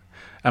one. Yeah.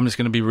 I'm just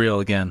going to be real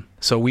again.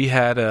 So we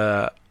had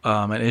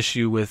an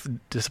issue with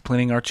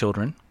disciplining our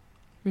children.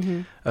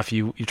 Mm-hmm.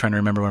 You're trying to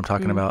remember what I'm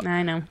talking about.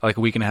 I know. Like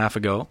a week and a half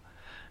ago.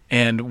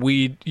 And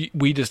we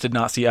just did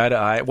not see eye to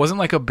eye. It wasn't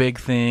like a big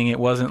thing. It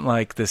wasn't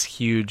like this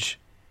huge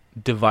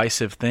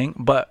divisive thing,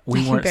 but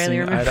we weren't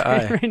seeing eye to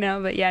eye right now.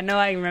 But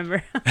I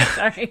remember.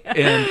 Sorry.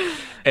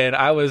 and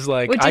I was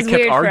like, I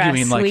kept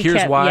arguing like,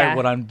 here's why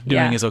what I'm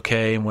doing is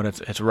okay and what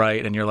it's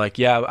right. And you're like,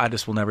 yeah, I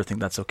just will never think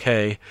that's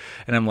okay.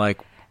 And I'm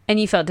like, and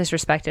you felt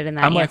disrespected in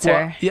that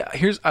answer.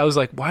 Like, well, I was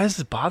like, why is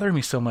this bothering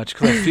me so much?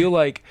 Because I feel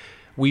like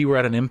we were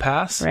at an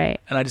impasse, right?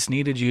 And I just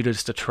needed you to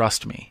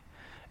trust me.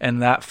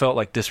 And that felt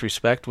like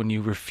disrespect when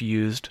you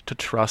refused to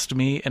trust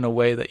me in a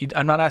way that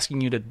I'm not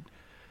asking you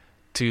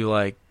to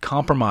like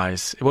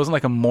compromise. It wasn't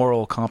like a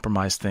moral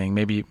compromise thing.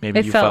 Maybe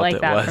you felt like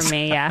it that was for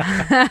me.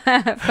 Yeah,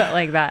 it felt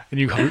like that.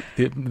 And the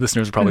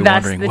listeners are probably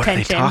wondering, what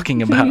tension. Are they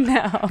talking about?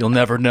 No. You'll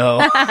never know.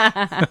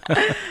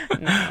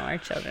 No, our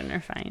children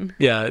are fine.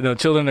 Yeah, no,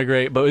 children are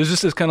great, but it was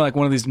just kind of like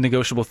one of these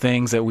negotiable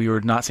things that we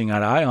were not seeing eye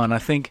to eye on. I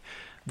think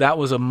that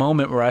was a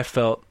moment where I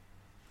felt.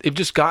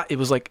 It got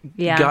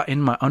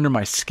under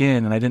my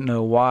skin, and I didn't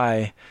know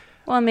why.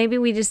 Well, maybe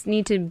we just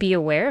need to be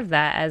aware of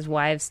that as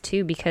wives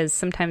too, because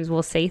sometimes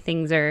we'll say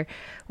things or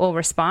we'll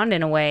respond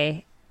in a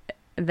way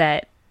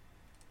that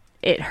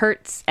it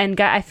hurts. And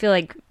I feel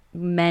like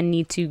men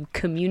need to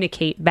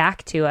communicate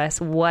back to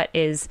us what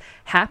is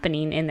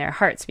happening in their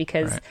hearts,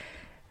 because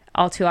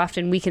all too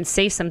often we can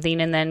say something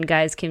and then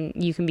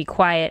you can be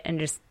quiet and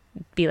just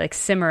be like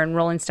simmer and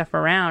rolling stuff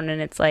around,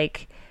 and it's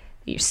like,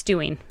 you're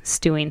stewing.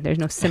 There's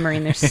no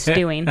simmering. There's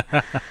stewing.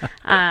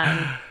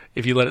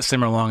 If you let it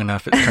simmer long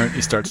enough,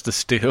 it starts to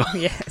stew.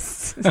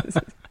 Yes.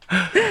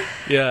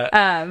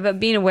 Yeah. But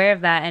being aware of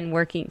that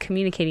and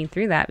communicating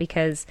through that,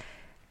 because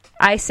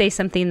I say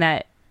something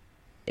that,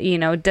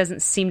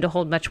 doesn't seem to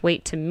hold much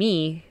weight to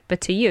me,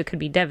 but to you, it could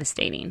be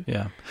devastating.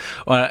 Yeah.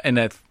 Well,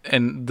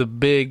 and the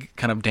big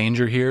kind of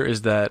danger here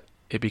is that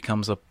it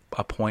becomes a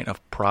point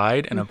of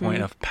pride and a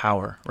point of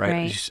power,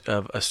 right?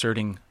 Of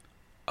asserting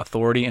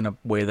authority in a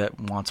way that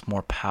wants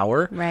more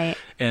power. Right.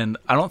 And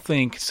I don't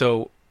think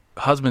so.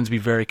 Husbands, be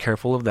very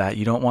careful of that.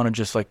 You don't want to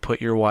just like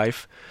put your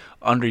wife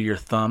under your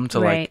thumb to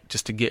like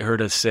just to get her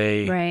to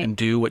say and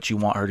do what you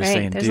want her to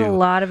say and There's do. There's a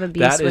lot of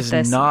abuse that with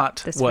is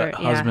not what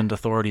husband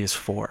authority is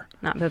for.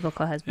 Not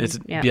biblical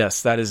husband.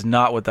 Yes, that is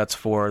not what that's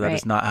for. That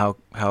is not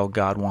how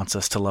God wants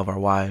us to love our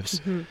wives.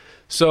 Mm-hmm.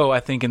 So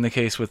I think in the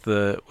case with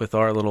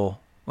our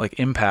little like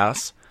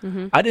impasse,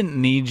 I didn't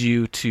need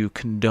you to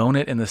condone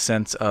it in the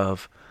sense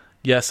of,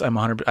 yes,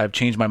 I've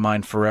changed my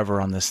mind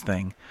forever on this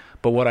thing.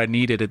 But what I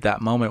needed at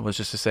that moment was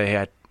just to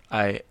say,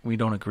 hey, we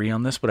don't agree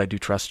on this, but I do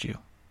trust you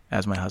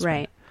as my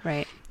husband.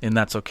 Right. And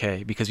that's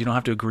okay, because you don't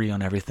have to agree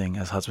on everything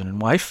as husband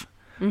and wife.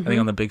 I think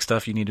on the big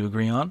stuff you need to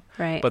agree on.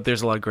 Right. But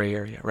there's a lot of gray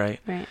area, right?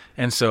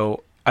 And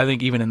so I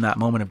think even in that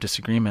moment of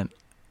disagreement,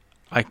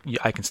 I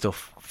can still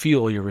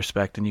feel your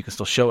respect, and you can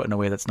still show it in a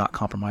way that's not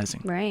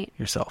compromising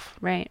yourself.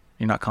 Right.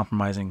 You're not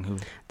compromising who.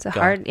 It's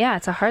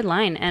a hard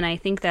line, and I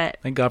think that.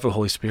 Thank God for the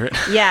Holy Spirit.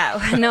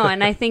 Yeah, no,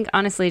 and I think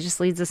honestly, it just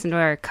leads us into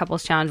our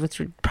couples challenge, which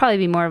would probably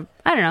be more,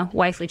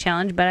 wifely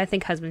challenge, but I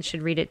think husbands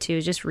should read it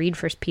too. Just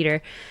read 1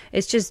 Peter.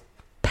 It's just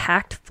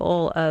packed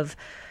full of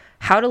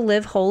how to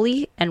live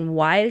holy and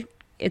why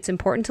it's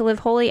important to live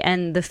holy,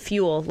 and the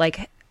fuel,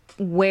 like,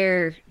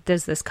 where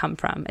does this come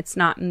from? It's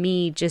not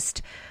me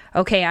just,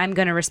 okay, I'm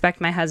going to respect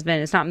my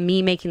husband. It's not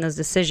me making those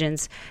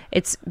decisions.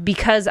 It's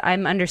because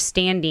I'm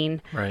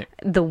understanding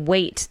the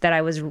weight that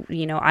I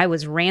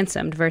was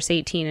ransomed. Verse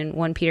 18 in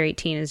 1 Peter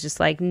 18 is just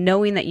like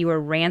knowing that you were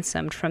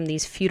ransomed from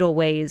these feudal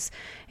ways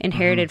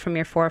inherited from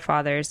your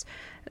forefathers,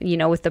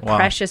 with the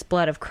precious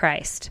blood of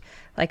Christ,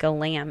 like a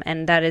lamb.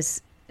 And that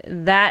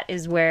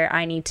is where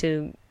I need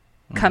to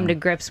come to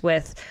grips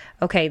with,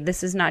 okay,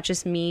 this is not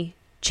just me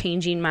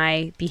changing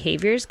my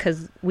behaviors,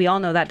 because we all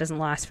know that doesn't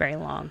last very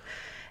long.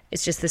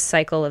 It's just this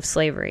cycle of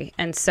slavery.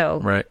 And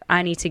so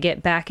I need to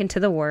get back into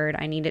the word.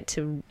 I need it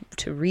to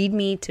read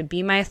me, to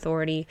be my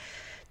authority,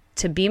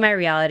 to be my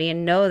reality,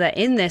 and know that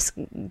in this,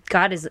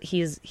 God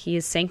he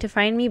is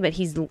sanctifying me, but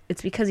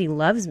it's because he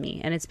loves me,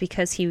 and it's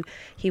because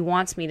he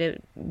wants me to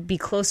be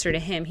closer to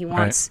him. He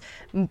wants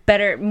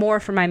more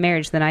for my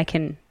marriage than I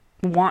can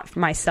want for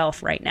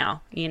myself right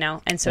now,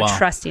 and so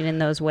trusting in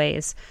those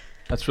ways.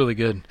 That's really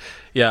good.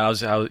 Yeah,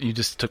 you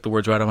just took the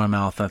words right out of my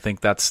mouth. I think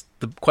that's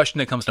the question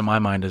that comes to my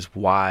mind is,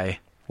 why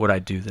would I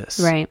do this?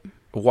 Right.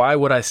 Why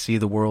would I see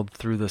the world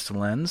through this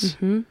lens?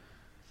 Mm-hmm.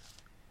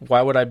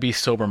 Why would I be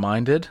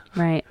sober-minded?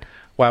 Right.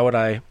 Why would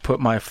I put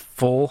my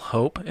full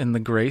hope in the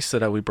grace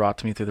that we brought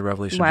to me through the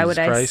revelation of Jesus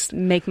Christ? Why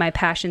would I make my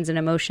passions and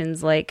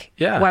emotions why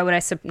would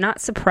I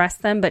not suppress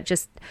them, but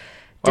just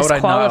why would I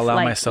not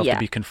allow myself to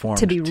be conformed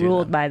to be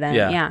ruled by them?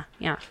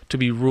 Yeah. To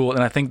be ruled.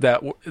 And I think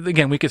that,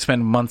 again, we could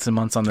spend months and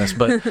months on this,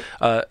 but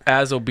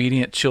as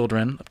obedient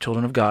children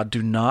of God,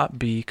 do not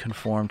be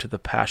conformed to the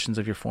passions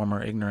of your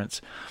former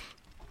ignorance.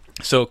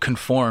 So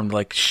conformed,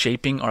 like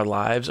shaping our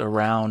lives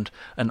around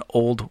an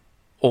old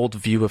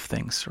view of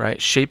things,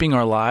 right? Shaping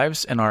our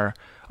lives and our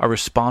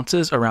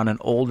responses around an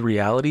old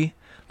reality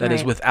that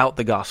is without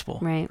the gospel,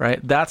 right?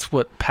 That's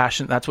what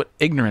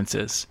ignorance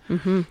is,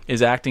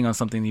 is acting on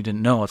something you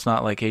didn't know. It's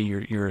not like, hey,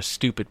 you're a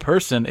stupid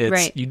person.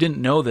 It's you didn't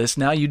know this,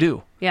 now you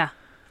do. Yeah.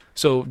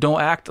 So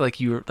don't act like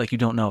you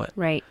don't know it.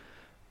 Right.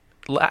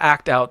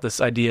 Act out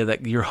this idea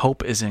that your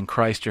hope is in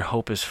Christ. Your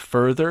hope is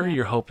further.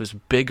 Your hope is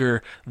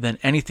bigger than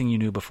anything you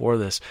knew before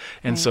this.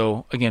 And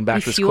so, again,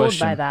 back to this question. Fueled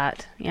by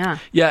that. Yeah.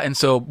 Yeah, and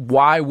so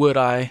why would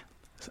I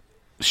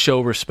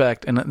show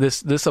respect? And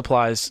this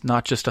applies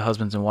not just to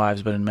husbands and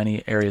wives, but in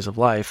many areas of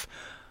life.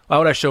 Why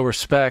would I show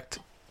respect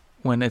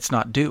when it's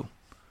not due?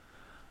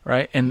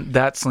 Right? And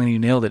that's, Lena, you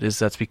nailed it,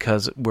 that's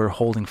because we're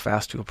holding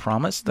fast to a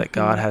promise that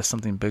God has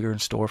something bigger in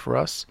store for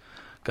us.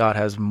 God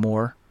has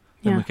more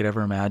than we could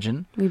ever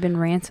imagine. We've been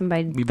ransomed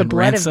by the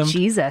blood of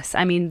Jesus.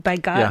 I mean, by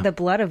God, the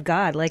blood of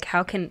God. Like,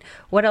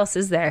 what else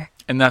is there?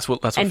 And that's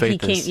what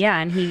faith is.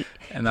 And he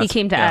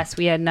came to us.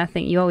 We had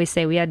nothing. You always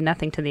say we had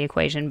nothing to the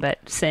equation but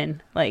sin.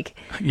 Like,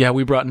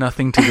 we brought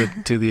nothing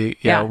to the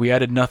we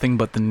added nothing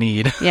but the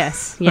need.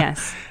 Yes.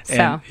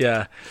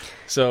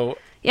 So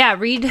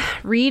read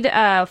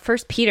 1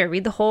 Peter,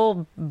 read the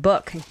whole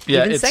book.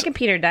 Even 2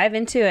 Peter, dive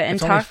into it and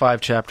talk. Only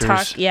 5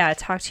 chapters.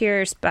 Talk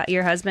to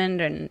your husband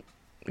and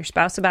your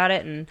spouse about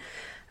it, and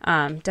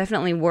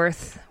definitely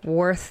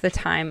worth the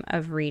time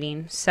of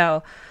reading.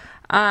 So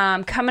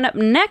coming up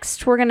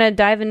next, we're going to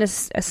dive into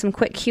some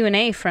quick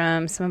Q&A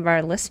from some of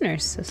our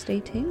listeners, so stay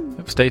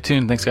tuned. Stay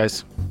tuned. Thanks,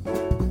 guys.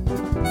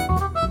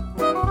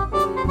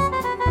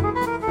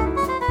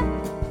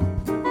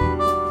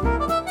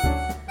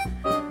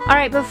 All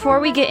right, before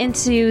we get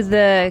into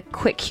the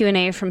quick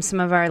Q&A from some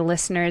of our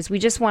listeners, we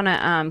just want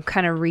to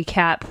kind of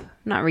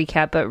not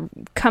recap, but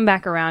come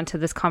back around to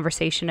this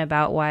conversation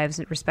about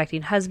wives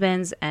respecting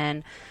husbands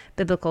and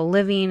biblical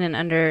living and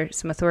under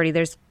some authority.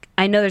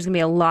 I know there's going to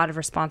be a lot of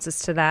responses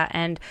to that,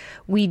 and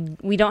we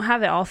don't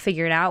have it all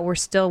figured out. We're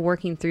still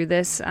working through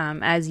this,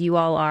 as you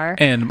all are.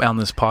 And on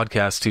this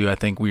podcast, too, I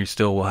think we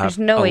still will have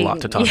a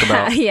lot to talk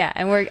about. Yeah,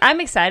 and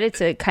I'm excited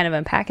to kind of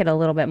unpack it a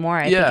little bit more.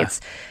 I think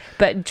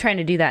but trying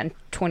to do that in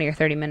 20 or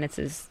 30 minutes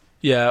is...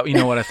 Yeah, you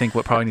know what? I think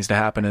what probably needs to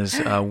happen is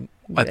I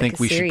think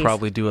we should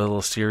probably do a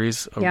little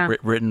series,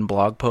 written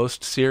blog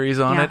post series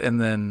on it,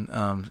 and then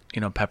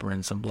pepper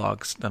in some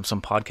blogs,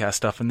 some podcast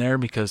stuff in there,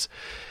 because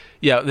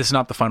this is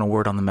not the final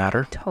word on the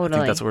matter. Totally, I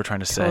think that's what we're trying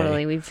to say.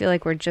 Totally, we feel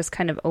like we're just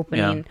kind of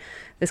opening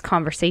this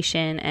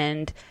conversation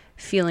and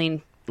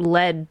feeling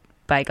led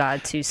by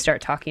God to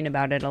start talking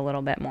about it a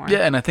little bit more. Yeah,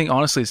 and I think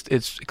honestly,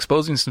 it's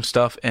exposing some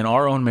stuff in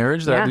our own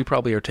marriage that we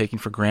probably are taking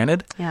for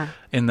granted. Yeah,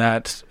 in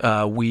that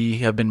we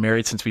have been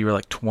married since we were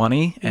like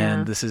 20,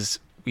 and this is.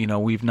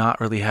 We've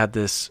not really had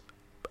this,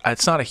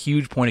 it's not a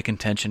huge point of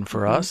contention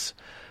for us,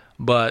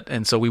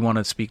 and so we want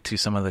to speak to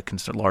some of the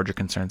larger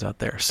concerns out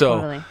there.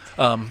 So,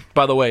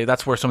 by the way,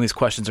 that's where some of these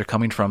questions are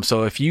coming from.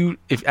 So if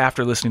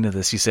after listening to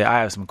this, you say, I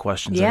have some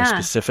questions that are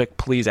specific,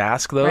 please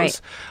ask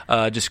those.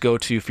 Right. Just go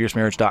to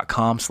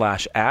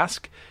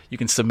fiercemarriage.com/ask. You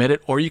can submit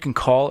it, or you can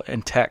call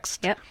and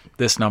text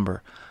this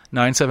number,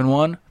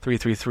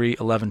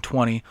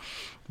 971-333-1120.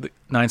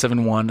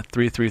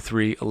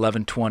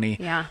 971-333-1120.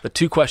 Yeah. The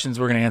 2 questions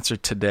we're going to answer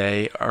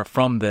today are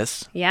from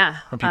this. Yeah.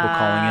 From people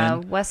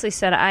calling in. Wesley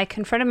said, I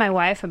confronted my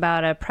wife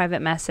about a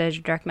private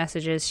message, direct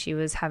messages she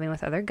was having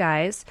with other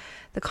guys.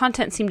 The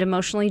content seemed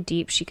emotionally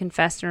deep. She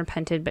confessed and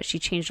repented, but she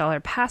changed all her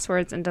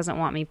passwords and doesn't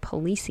want me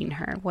policing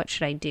her. What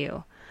should I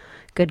do?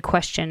 Good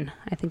question.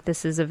 I think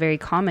this is a very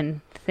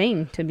common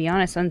thing, to be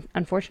honest,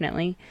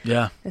 unfortunately.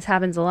 Yeah. This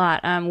happens a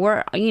lot.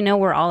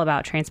 We're all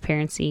about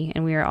transparency,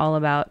 and we are all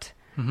about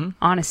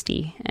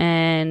honesty.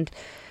 And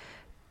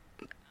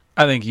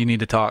I think you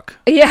need to talk.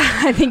 Yeah,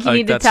 I think you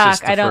need to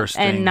talk.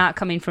 And not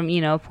coming from,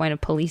 a point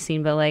of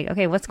policing, but like,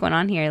 okay, what's going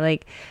on here?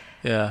 Like,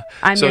 yeah,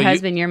 I'm your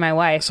husband, you're my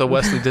wife. So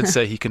Wesley did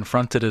say he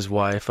confronted his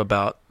wife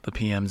about the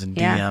PMs and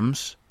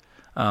DMs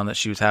that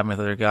she was having with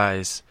other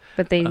guys.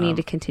 But they need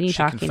to continue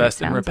talking. She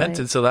confessed and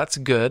repented, so that's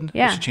good.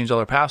 Yeah. She changed all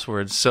her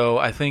passwords. So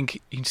I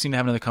think you just need to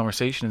have another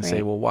conversation and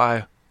say, well,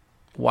 why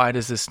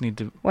does this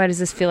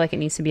feel like it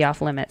needs to be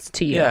off limits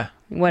to you? Yeah.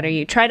 What are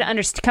you? Try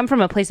to come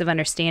from a place of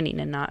understanding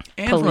and not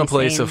policing. From a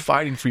place of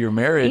fighting for your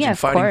marriage and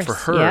fighting for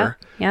her.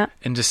 Yeah.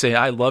 And just say,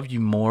 I love you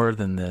more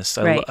than this.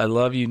 I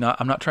love you.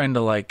 I'm not trying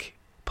to like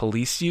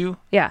police you.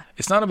 Yeah.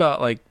 It's not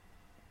about like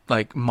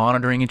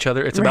monitoring each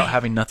other. It's about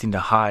having nothing to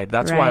hide.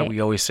 That's why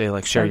we always say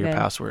like share your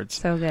passwords.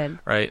 So good.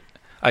 Right.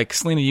 Like,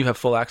 Selena, you have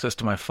full access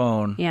to my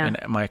phone and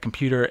my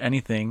computer,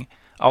 anything.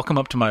 I'll come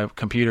up to my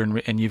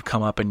computer and you've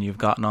come up and you've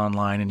gotten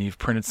online and you've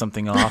printed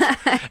something off.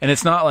 And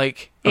it's not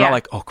like, I'm not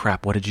like, oh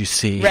crap, what did you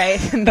see? Right.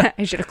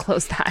 I should have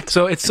closed that.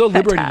 So it's so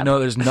liberating to know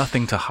there's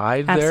nothing to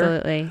hide there.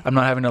 Absolutely. I'm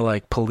not having to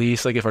like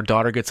police. Like if our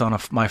daughter gets on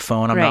my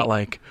phone, I'm not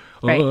like,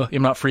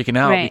 I'm not freaking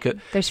out. Right.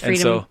 Because, there's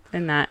freedom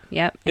in that.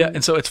 Yep. Yeah.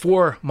 And so it's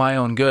for my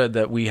own good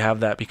that we have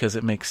that because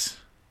it makes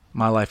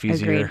my life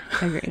easier.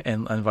 Agreed.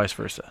 and vice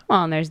versa.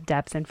 Well, and there's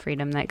depth and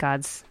freedom that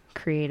God's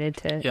created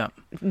to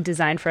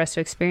design for us to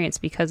experience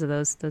because of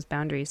those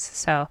boundaries.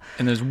 So,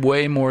 and there's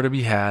way more to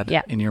be had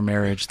in your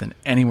marriage than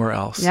anywhere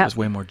else. There's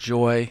way more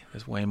joy,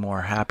 there's way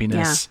more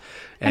happiness,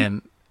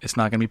 and it's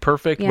not going to be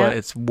perfect, but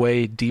it's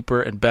way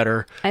deeper and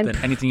better than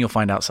anything you'll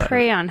find outside.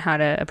 Pray on how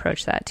to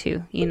approach that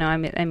too. You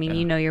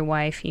know your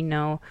wife,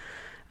 how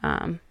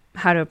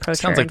to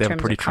approach her in terms have a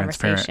pretty of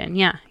conversation.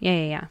 Yeah.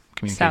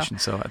 Communication.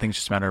 So I think it's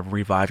just a matter of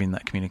reviving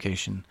that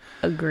communication.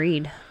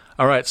 Agreed.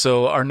 All right,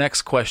 so our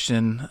next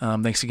question,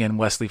 thanks again,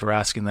 Wesley, for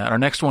asking that. Our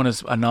next one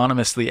is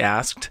anonymously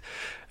asked,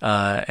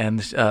 and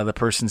the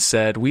person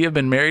said, we have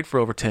been married for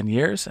over 10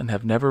 years and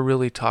have never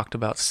really talked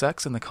about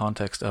sex in the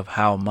context of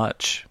how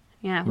much.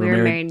 Yeah, we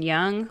were married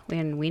young,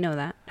 and we know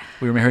that.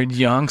 We were married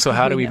young, so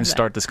how do we even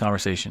start this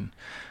conversation?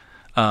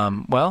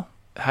 Well,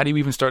 how do you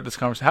even start this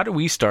conversation? How do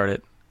we start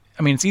it?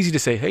 I mean, it's easy to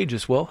say, hey,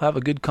 have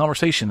a good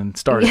conversation and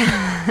start it.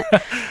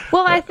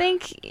 Well, I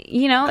think,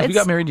 we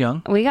got married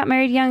young. We got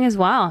married young as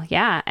well,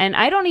 yeah. And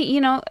I don't,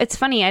 it's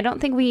funny, I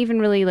don't think we even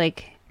really,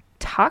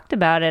 talked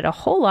about it a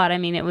whole lot. I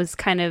mean, it was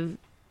kind of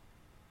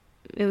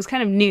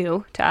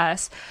new to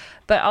us.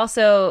 But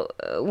also,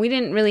 we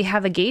didn't really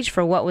have a gauge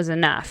for what was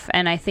enough.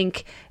 And I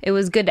think it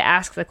was good to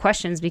ask the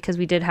questions because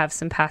we did have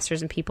some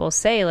pastors and people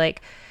say,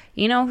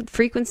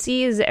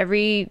 frequency is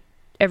every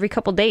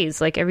couple days,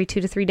 like every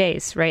 2 to 3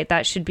 days, right?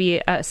 That should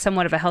be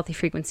somewhat of a healthy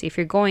frequency. If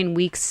you're going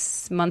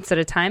weeks, months at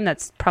a time,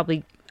 that's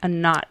probably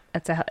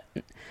that's a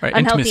unhealthy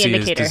Intimacy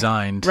indicator. Is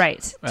designed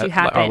to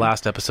happen. Our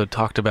last episode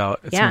talked about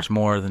it's much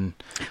more than...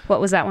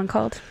 What was that one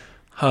called?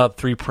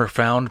 3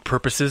 profound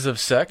purposes of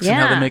sex and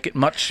how they make it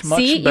much better.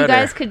 See, you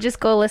guys could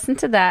just go listen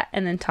to that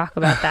and then talk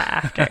about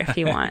that after if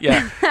you want.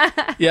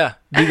 Yeah,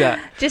 do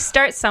that. Just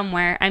start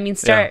somewhere. I mean,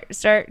 start,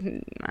 I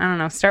don't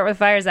know, start where the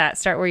fire's at.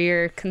 Start where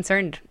you're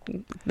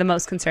the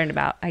most concerned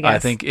about, I guess. I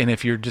think, and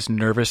if you're just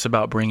nervous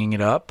about bringing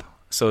it up,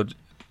 so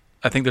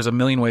I think there's a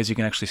million ways you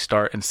can actually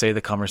start and say the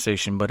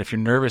conversation, but if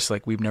you're nervous,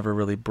 like we've never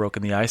really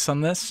broken the ice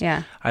on this,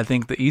 I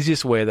think the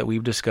easiest way that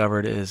we've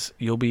discovered is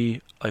we'll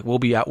be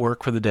at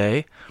work for the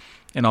day,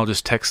 and I'll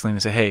just text Lynn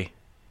and say, hey,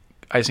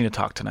 I just need to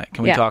talk tonight.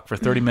 Can we talk for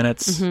 30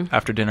 minutes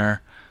after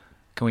dinner?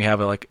 Can we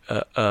have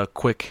a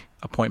quick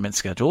appointment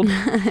scheduled?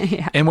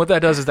 And what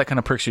that does is that kind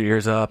of perks your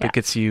ears up. It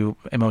gets you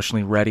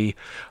emotionally ready.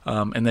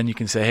 And then you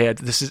can say, hey,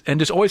 and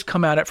just always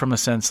come at it from a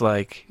sense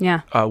like,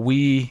 I'm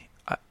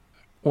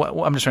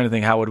just trying to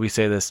think, how would we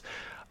say this?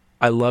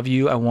 I love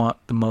you. I want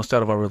the most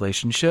out of our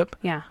relationship.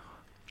 Yeah.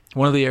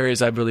 One of the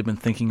areas I've really been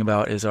thinking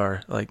about is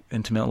our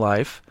intimate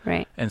life,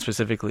 right? And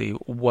specifically,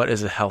 what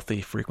is a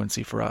healthy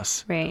frequency for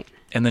us, right?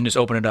 And then just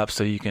open it up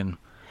so you can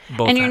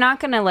both. And you're not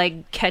going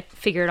to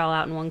figure it all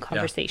out in one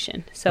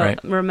conversation. Yeah. So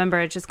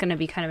remember, it's just going to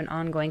be kind of an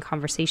ongoing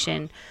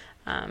conversation.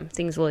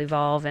 Things will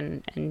evolve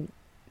and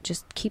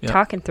just keep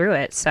talking through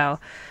it. So,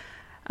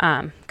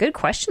 good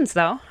questions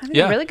though. I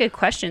think really good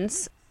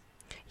questions.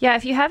 Yeah,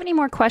 if you have any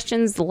more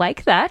questions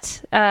like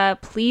that,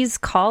 please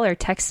call or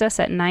text us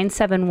at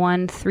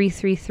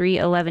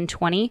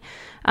 971-333-1120.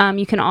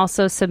 You can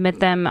also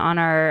submit them on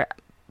our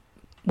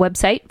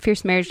website,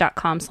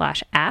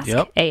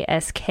 fiercemarriage.com/ask,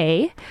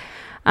 A-S-K.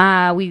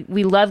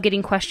 We love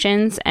getting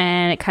questions,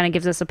 and it kind of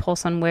gives us a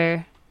pulse on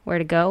where where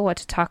to go, what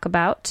to talk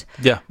about.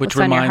 Yeah, which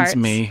reminds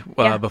me,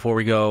 before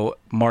we go,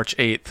 March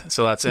 8th.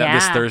 So that's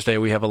this Thursday.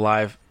 We have a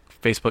live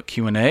Facebook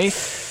Q&A.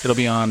 It'll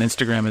be on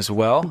Instagram as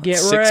well. Get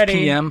 6 ready.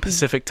 p.m.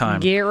 Pacific time.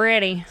 Get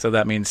ready. So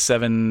that means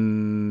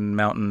 7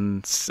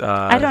 Mountain.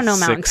 I don't know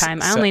Mountain time.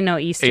 I only know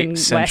Eastern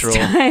West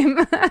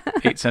time.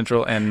 8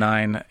 Central and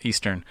 9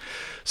 Eastern.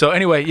 So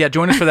anyway,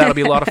 join us for that. It'll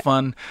be a lot of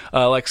fun.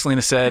 Like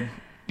Selena said,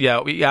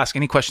 we ask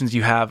any questions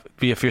you have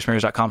via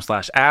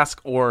fiercemarriage.com/ask,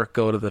 or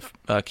go to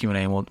the Q&A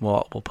and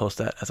we'll post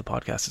that as a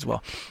podcast as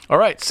well. All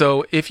right.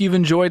 So if you've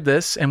enjoyed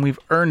this and we've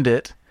earned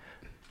it,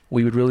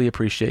 we would really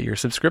appreciate your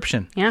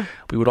subscription. Yeah.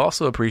 We would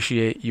also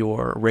appreciate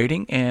your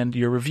rating and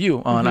your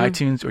review on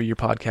iTunes or your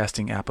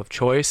podcasting app of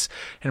choice.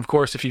 And of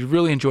course, if you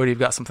really enjoyed it, you've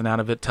got something out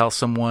of it, tell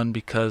someone,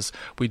 because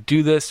we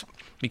do this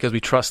because we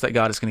trust that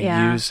God is going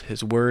to use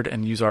his word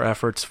and use our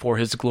efforts for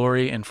his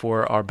glory and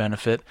for our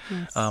benefit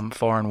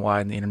far and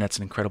wide. And the internet's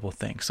an incredible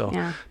thing.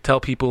 So tell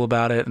people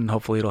about it, and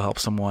hopefully it'll help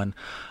someone.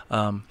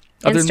 And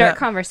start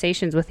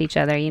conversations with each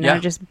other,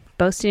 just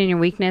boasting in your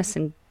weakness,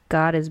 and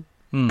God is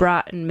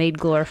brought and made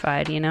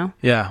glorified,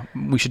 Yeah,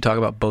 we should talk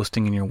about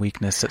boasting in your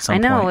weakness at some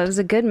point. I know, it was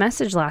a good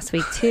message last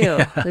week too.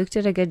 Luke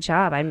did a good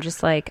job. I'm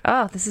just like,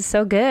 oh, this is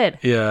so good.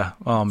 Yeah,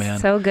 oh man.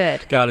 So good.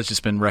 God has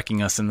just been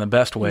wrecking us in the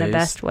best ways. In the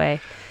best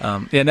way.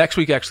 Next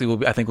week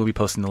actually, I think we'll be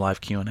posting the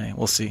live Q&A.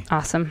 We'll see.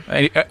 Awesome.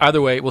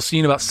 Either way, we'll see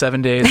you in about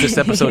 7 days. This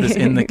episode is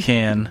in the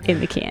can. In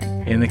the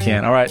can. In the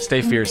can. All right,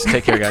 stay fierce.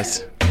 Take care,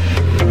 guys.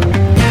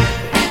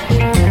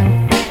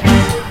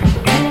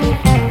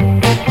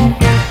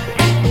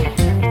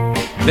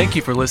 Thank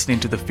you for listening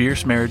to the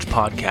Fierce Marriage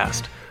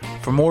Podcast.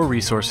 For more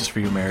resources for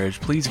your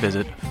marriage, please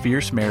visit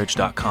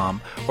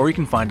fiercemarriage.com, or you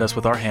can find us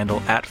with our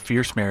handle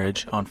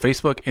 @FierceMarriage on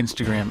Facebook,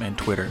 Instagram, and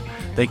Twitter.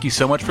 Thank you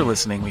so much for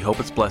listening. We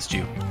hope it's blessed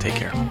you. Take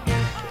care.